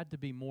see, there had to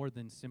be more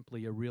than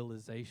simply a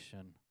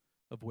realization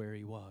of where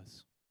he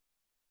was.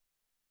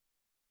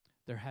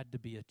 There had to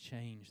be a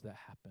change that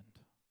happened.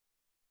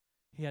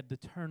 He had to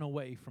turn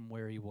away from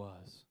where he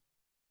was,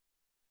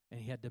 and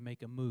he had to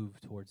make a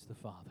move towards the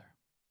Father.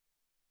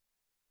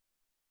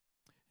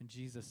 And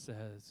Jesus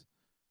says,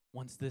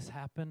 once this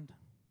happened,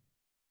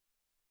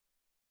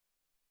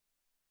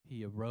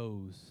 he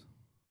arose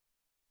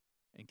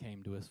and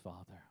came to his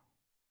father.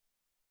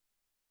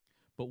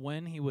 But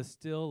when he was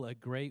still a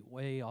great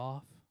way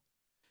off,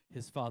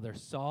 his father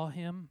saw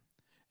him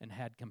and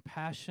had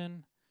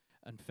compassion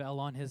and fell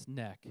on his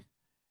neck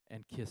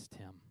and kissed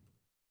him.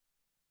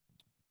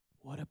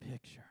 What a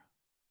picture.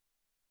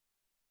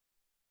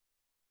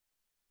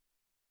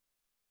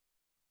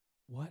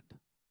 What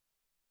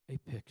a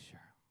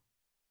picture.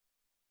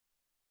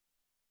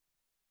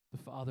 The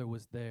father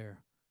was there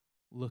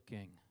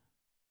looking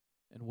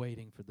and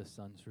waiting for the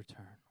son's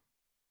return.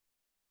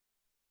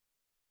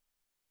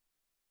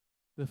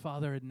 The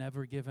father had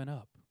never given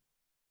up.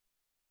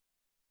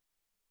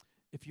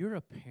 If you're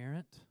a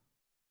parent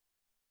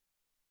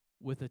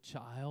with a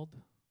child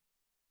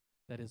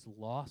that is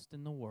lost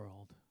in the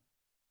world,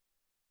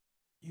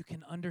 you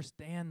can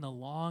understand the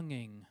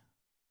longing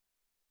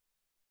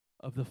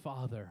of the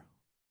father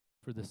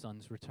for the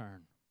son's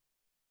return.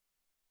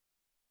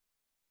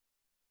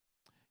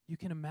 You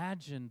can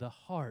imagine the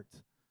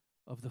heart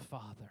of the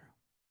father.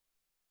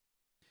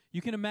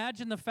 You can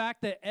imagine the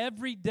fact that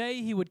every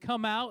day he would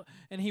come out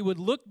and he would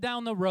look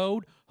down the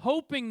road,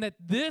 hoping that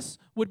this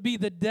would be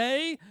the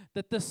day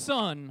that the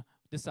son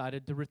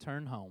decided to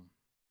return home.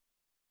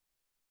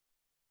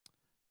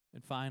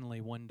 And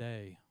finally, one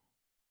day,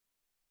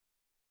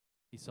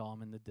 he saw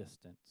him in the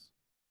distance.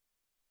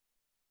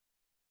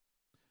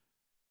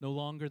 No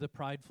longer the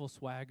prideful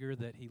swagger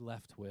that he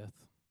left with.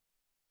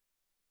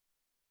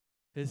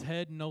 His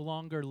head no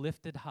longer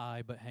lifted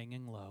high, but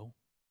hanging low.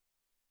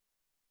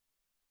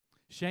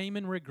 Shame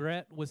and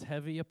regret was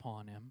heavy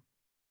upon him.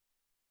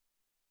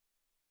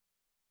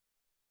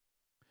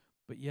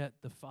 But yet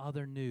the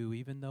father knew,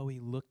 even though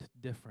he looked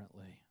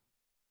differently,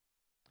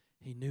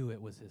 he knew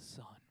it was his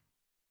son.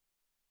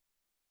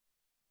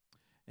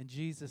 And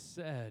Jesus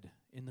said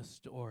in the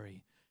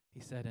story, he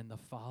said, and the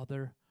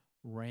father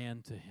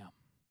ran to him.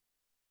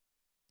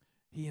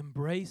 He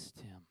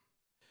embraced him.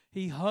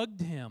 He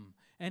hugged him,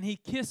 and he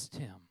kissed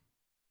him.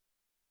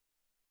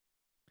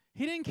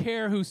 He didn't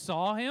care who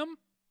saw him.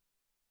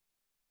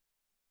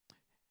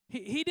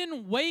 He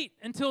didn't wait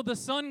until the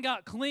son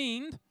got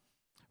cleaned.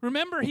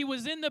 Remember, he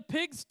was in the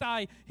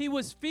pigsty. He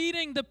was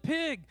feeding the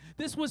pig.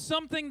 This was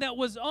something that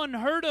was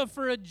unheard of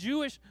for a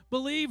Jewish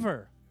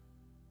believer.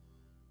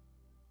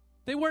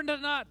 They were to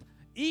not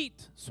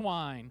eat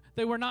swine.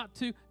 They were not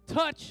to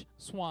touch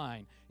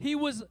swine. He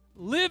was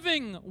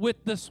living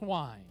with the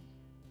swine.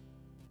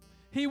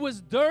 He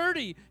was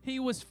dirty. He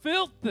was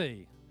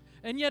filthy.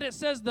 And yet it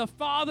says the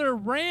father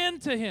ran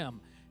to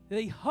him.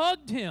 They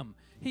hugged him.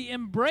 He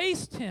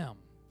embraced him.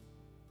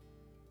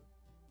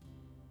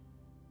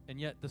 And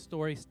yet the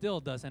story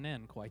still doesn't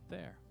end quite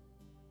there.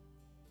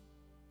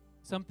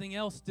 Something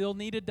else still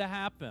needed to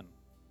happen.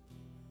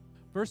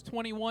 Verse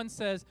 21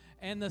 says,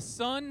 "And the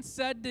son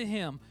said to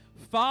him,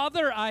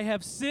 'Father, I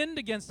have sinned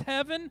against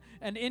heaven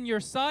and in your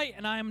sight,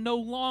 and I am no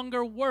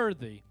longer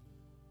worthy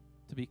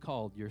to be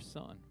called your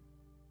son.'"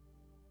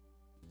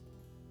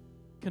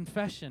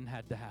 Confession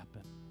had to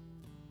happen.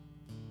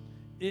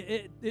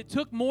 It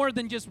took more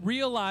than just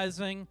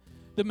realizing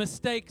the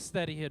mistakes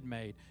that he had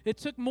made. It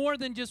took more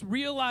than just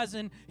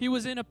realizing he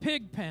was in a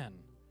pig pen.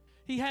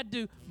 He had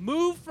to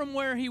move from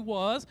where he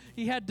was.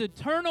 He had to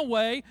turn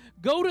away,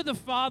 go to the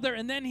Father,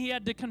 and then he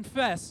had to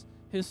confess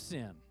his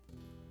sin.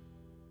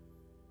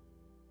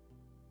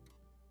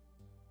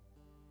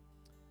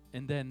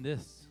 And then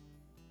this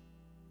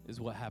is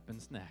what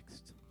happens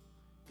next.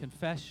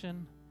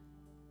 Confession,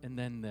 and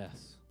then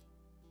this.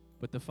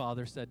 But the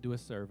father said to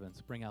his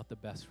servants, "Bring out the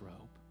best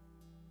robe.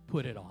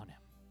 Put it on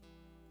him.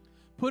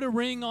 Put a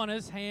ring on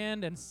his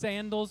hand and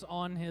sandals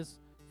on his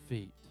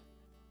feet."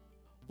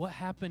 What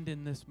happened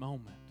in this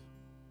moment?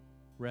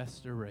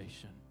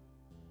 Restoration.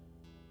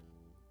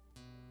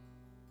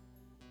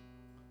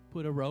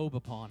 Put a robe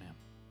upon him.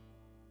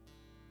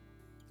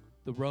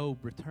 The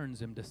robe returns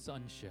him to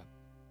sonship.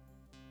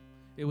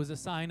 It was a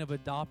sign of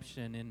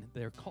adoption in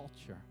their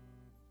culture.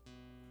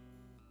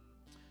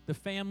 The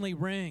family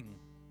ring,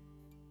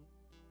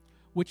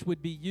 which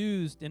would be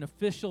used in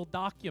official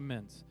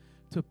documents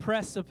to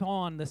press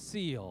upon the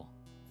seal.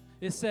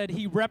 It said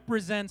he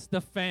represents the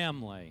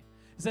family.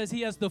 It says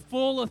he has the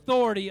full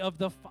authority of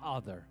the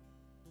Father.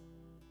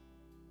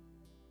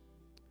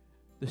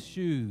 The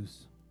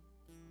shoes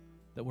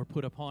that were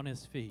put upon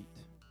his feet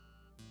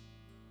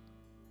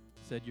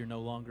said, "You're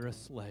no longer a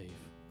slave,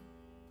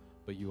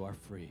 but you are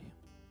free."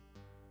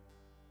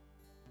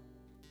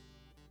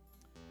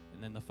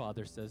 And then the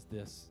Father says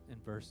this in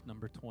verse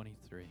number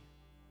 23.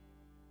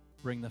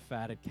 "Bring the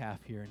fatted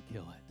calf here and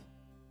kill it.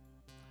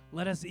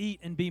 Let us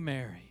eat and be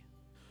merry.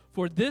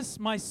 For this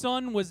my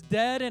son was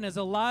dead and is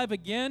alive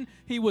again.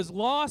 He was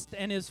lost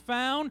and is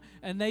found,"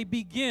 and they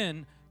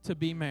begin to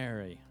be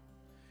merry.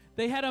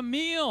 They had a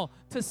meal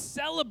to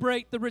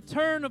celebrate the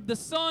return of the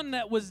son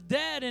that was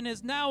dead and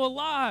is now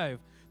alive,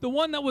 the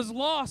one that was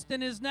lost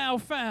and is now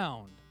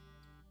found.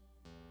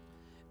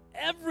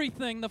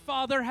 Everything the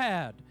Father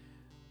had,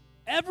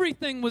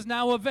 everything was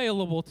now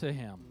available to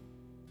him.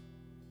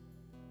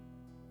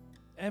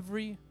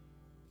 Every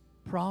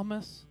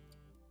promise,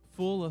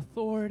 full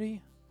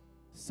authority,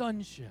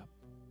 sonship,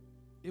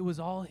 it was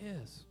all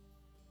his.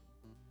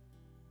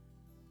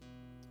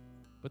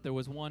 But there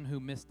was one who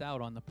missed out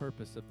on the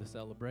purpose of the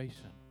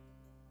celebration.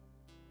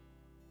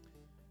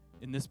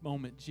 In this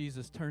moment,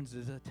 Jesus turns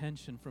his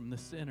attention from the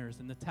sinners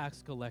and the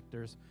tax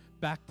collectors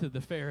back to the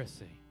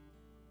Pharisee.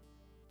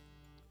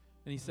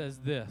 And he says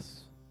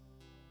this,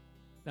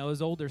 "Now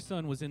his older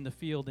son was in the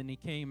field, and he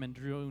came and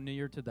drew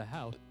near to the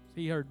house.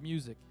 He heard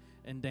music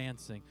and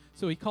dancing.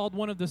 So he called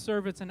one of the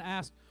servants and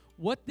asked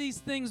what these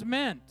things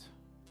meant.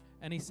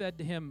 And he said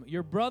to him,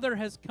 'Your brother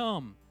has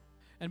come,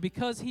 and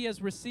because he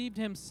has received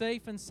him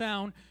safe and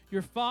sound,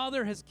 your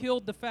father has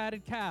killed the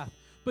fatted calf.'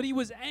 But he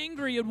was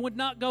angry and would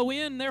not go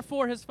in.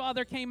 Therefore his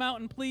father came out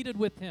and pleaded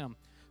with him.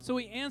 So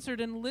he answered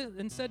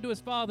and said to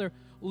his father,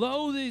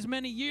 'Lo, these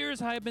many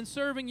years I have been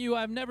serving you.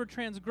 I have never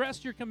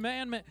transgressed your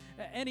commandment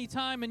at any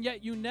time, and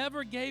yet you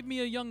never gave me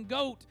a young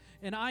goat,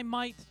 and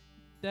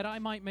that I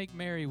might make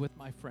merry with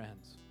my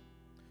friends.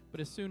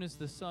 But as soon as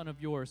the son of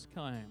yours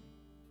came,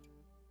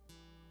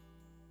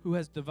 who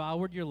has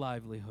devoured your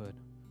livelihood,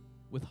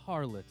 with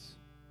harlots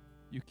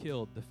you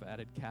killed the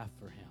fatted calf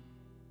for him.'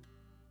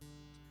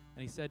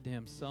 And he said to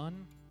him,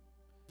 'Son,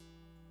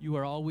 you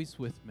are always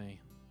with me,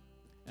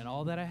 and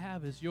all that I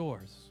have is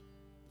yours.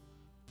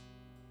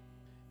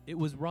 It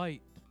was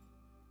right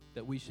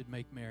that we should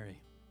make merry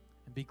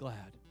and be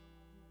glad,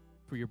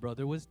 for your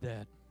brother was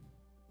dead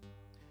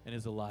and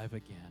is alive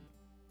again.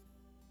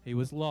 He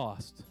was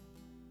lost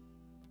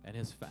and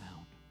is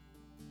found.'"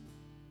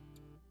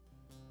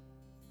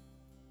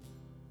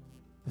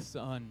 The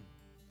son,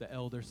 the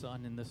elder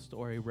son in this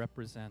story,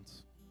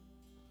 represents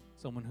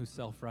someone who's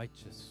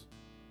self-righteous,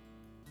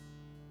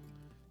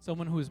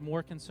 someone who is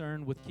more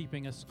concerned with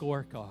keeping a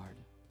scorecard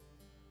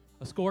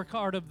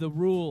of the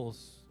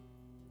rules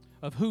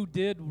of who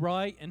did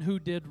right and who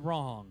did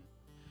wrong,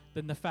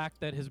 than the fact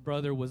that his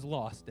brother was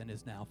lost and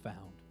is now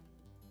found.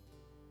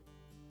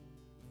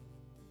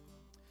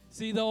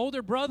 See, the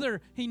older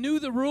brother, he knew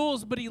the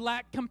rules, but he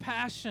lacked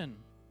compassion.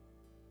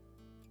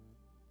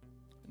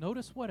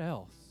 Notice what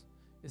else.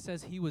 It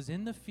says he was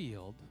in the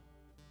field.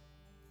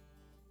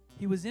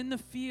 He was in the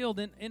field.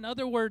 In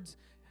other words,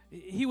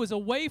 he was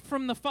away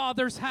from the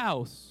Father's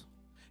house.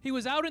 He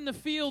was out in the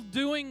field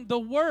doing the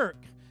work.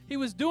 He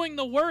was doing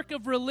the work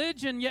of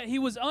religion, yet he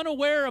was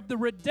unaware of the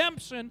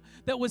redemption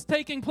that was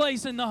taking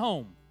place in the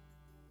home.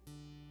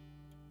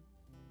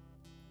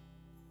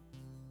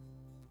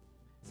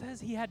 It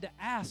says he had to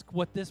ask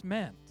what this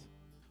meant.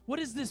 What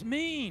does this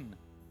mean?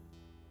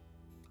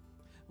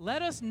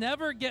 Let us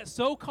never get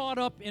so caught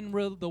up in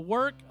the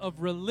work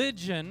of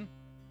religion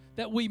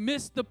that we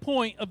miss the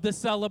point of the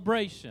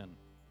celebration.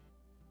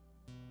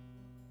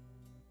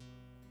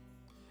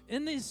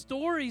 In these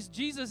stories,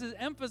 Jesus is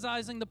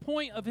emphasizing the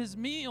point of his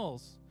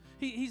meals.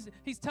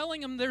 He's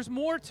telling them there's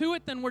more to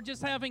it than we're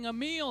just having a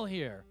meal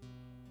here.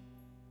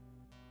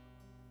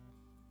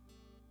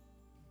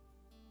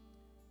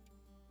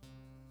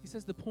 He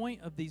says the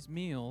point of these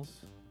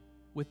meals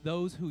with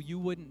those who you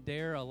wouldn't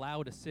dare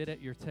allow to sit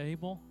at your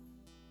table,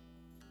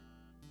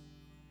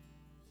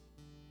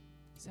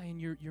 he's saying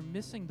you're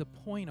missing the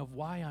point of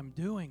why I'm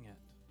doing it.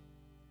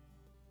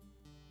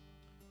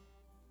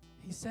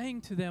 He's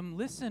saying to them,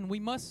 listen,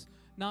 we must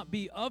not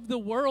be of the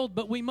world,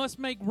 but we must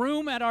make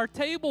room at our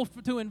table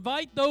to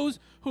invite those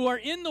who are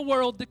in the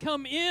world to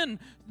come in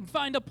and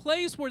find a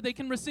place where they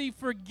can receive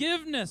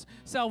forgiveness,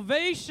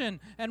 salvation,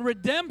 and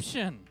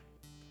redemption.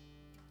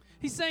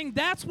 He's saying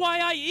that's why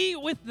I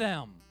eat with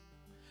them.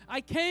 I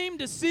came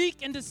to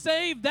seek and to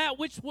save that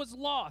which was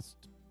lost.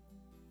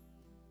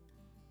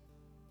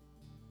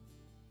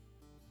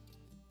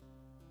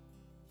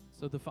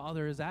 So the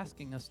Father is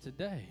asking us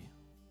today,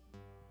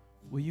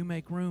 will you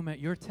make room at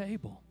your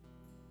table?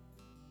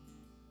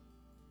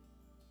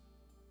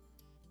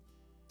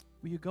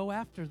 Will you go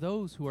after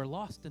those who are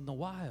lost in the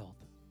wild?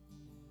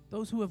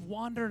 Those who have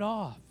wandered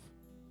off?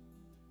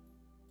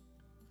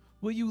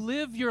 Will you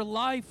live your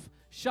life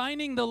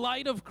shining the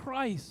light of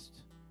Christ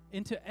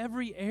into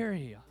every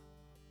area,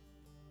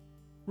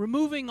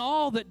 removing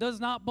all that does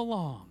not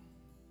belong?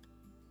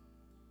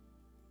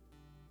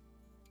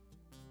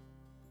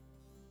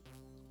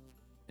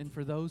 And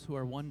for those who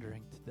are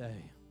wondering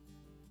today,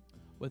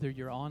 whether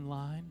you're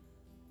online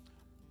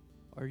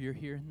or you're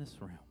here in this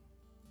room,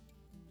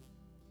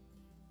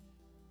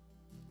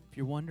 if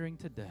you're wondering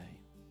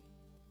today,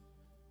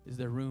 is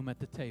there room at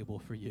the table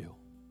for you?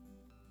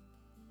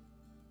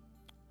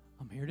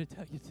 I'm here to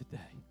tell you today,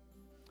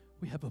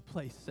 we have a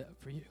place set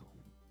for you.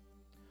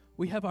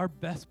 We have our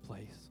best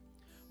place.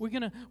 We're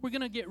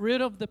gonna get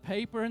rid of the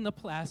paper and the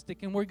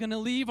plastic, and we're gonna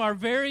leave our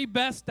very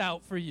best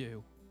out for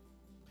you.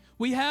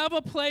 We have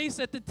a place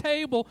at the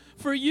table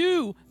for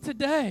you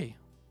today.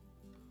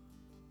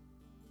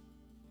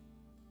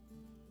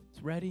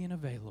 It's ready and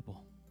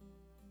available.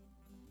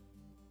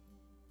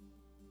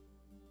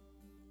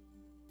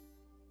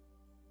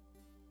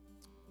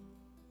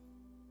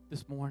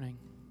 This morning,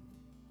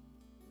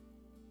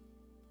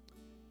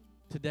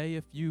 today,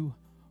 if you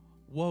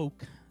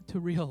woke to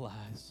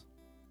realize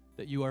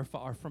that you are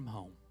far from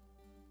home,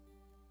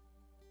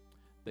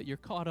 that you're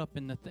caught up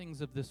in the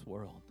things of this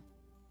world,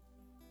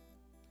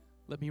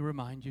 let me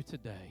remind you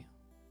today,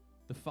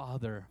 the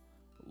Father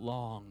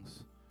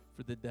longs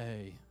for the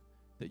day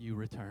that you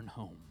return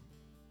home.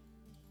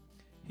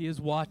 He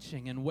is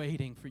watching and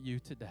waiting for you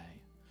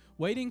today,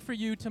 waiting for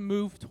you to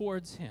move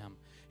towards Him.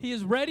 He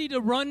is ready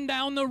to run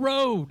down the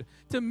road,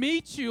 to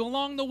meet you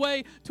along the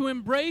way, to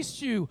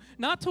embrace you,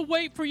 not to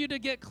wait for you to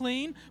get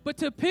clean, but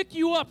to pick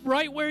you up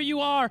right where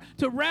you are,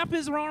 to wrap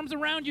His arms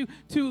around you,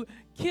 to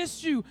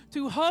kiss you,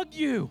 to hug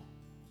you,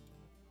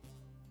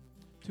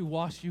 to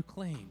wash you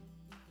clean,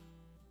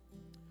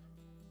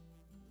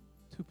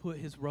 to put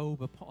His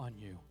robe upon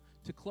you,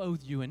 to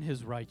clothe you in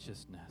His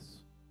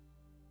righteousness,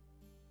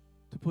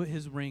 to put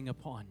His ring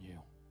upon you,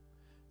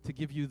 to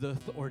give you the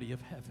authority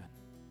of heaven,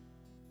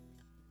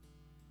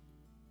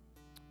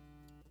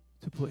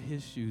 to put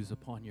His shoes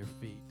upon your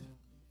feet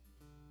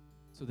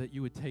so that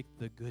you would take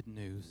the good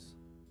news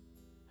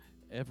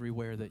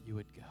everywhere that you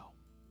would go.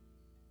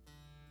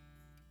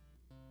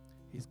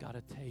 He's got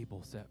a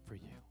table set for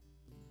you,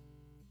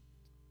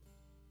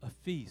 a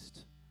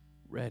feast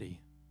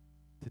ready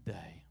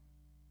today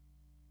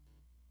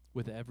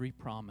with every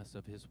promise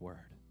of His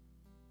word,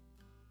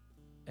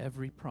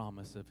 every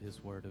promise of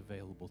His word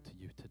available to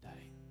you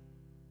today.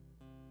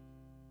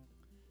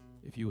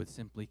 If you would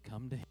simply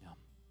come to Him,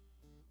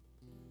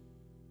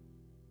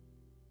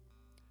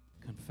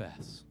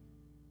 confess.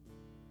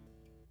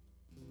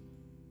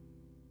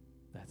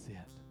 That's it.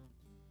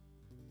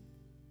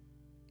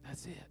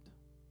 That's it.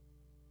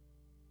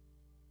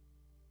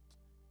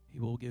 He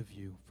will give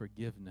you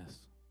forgiveness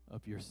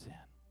of your sin,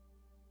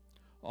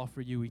 offer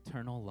you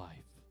eternal life,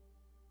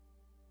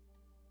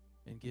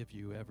 and give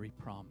you every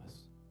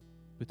promise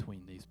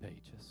between these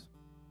pages.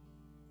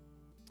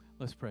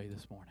 Let's pray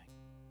this morning.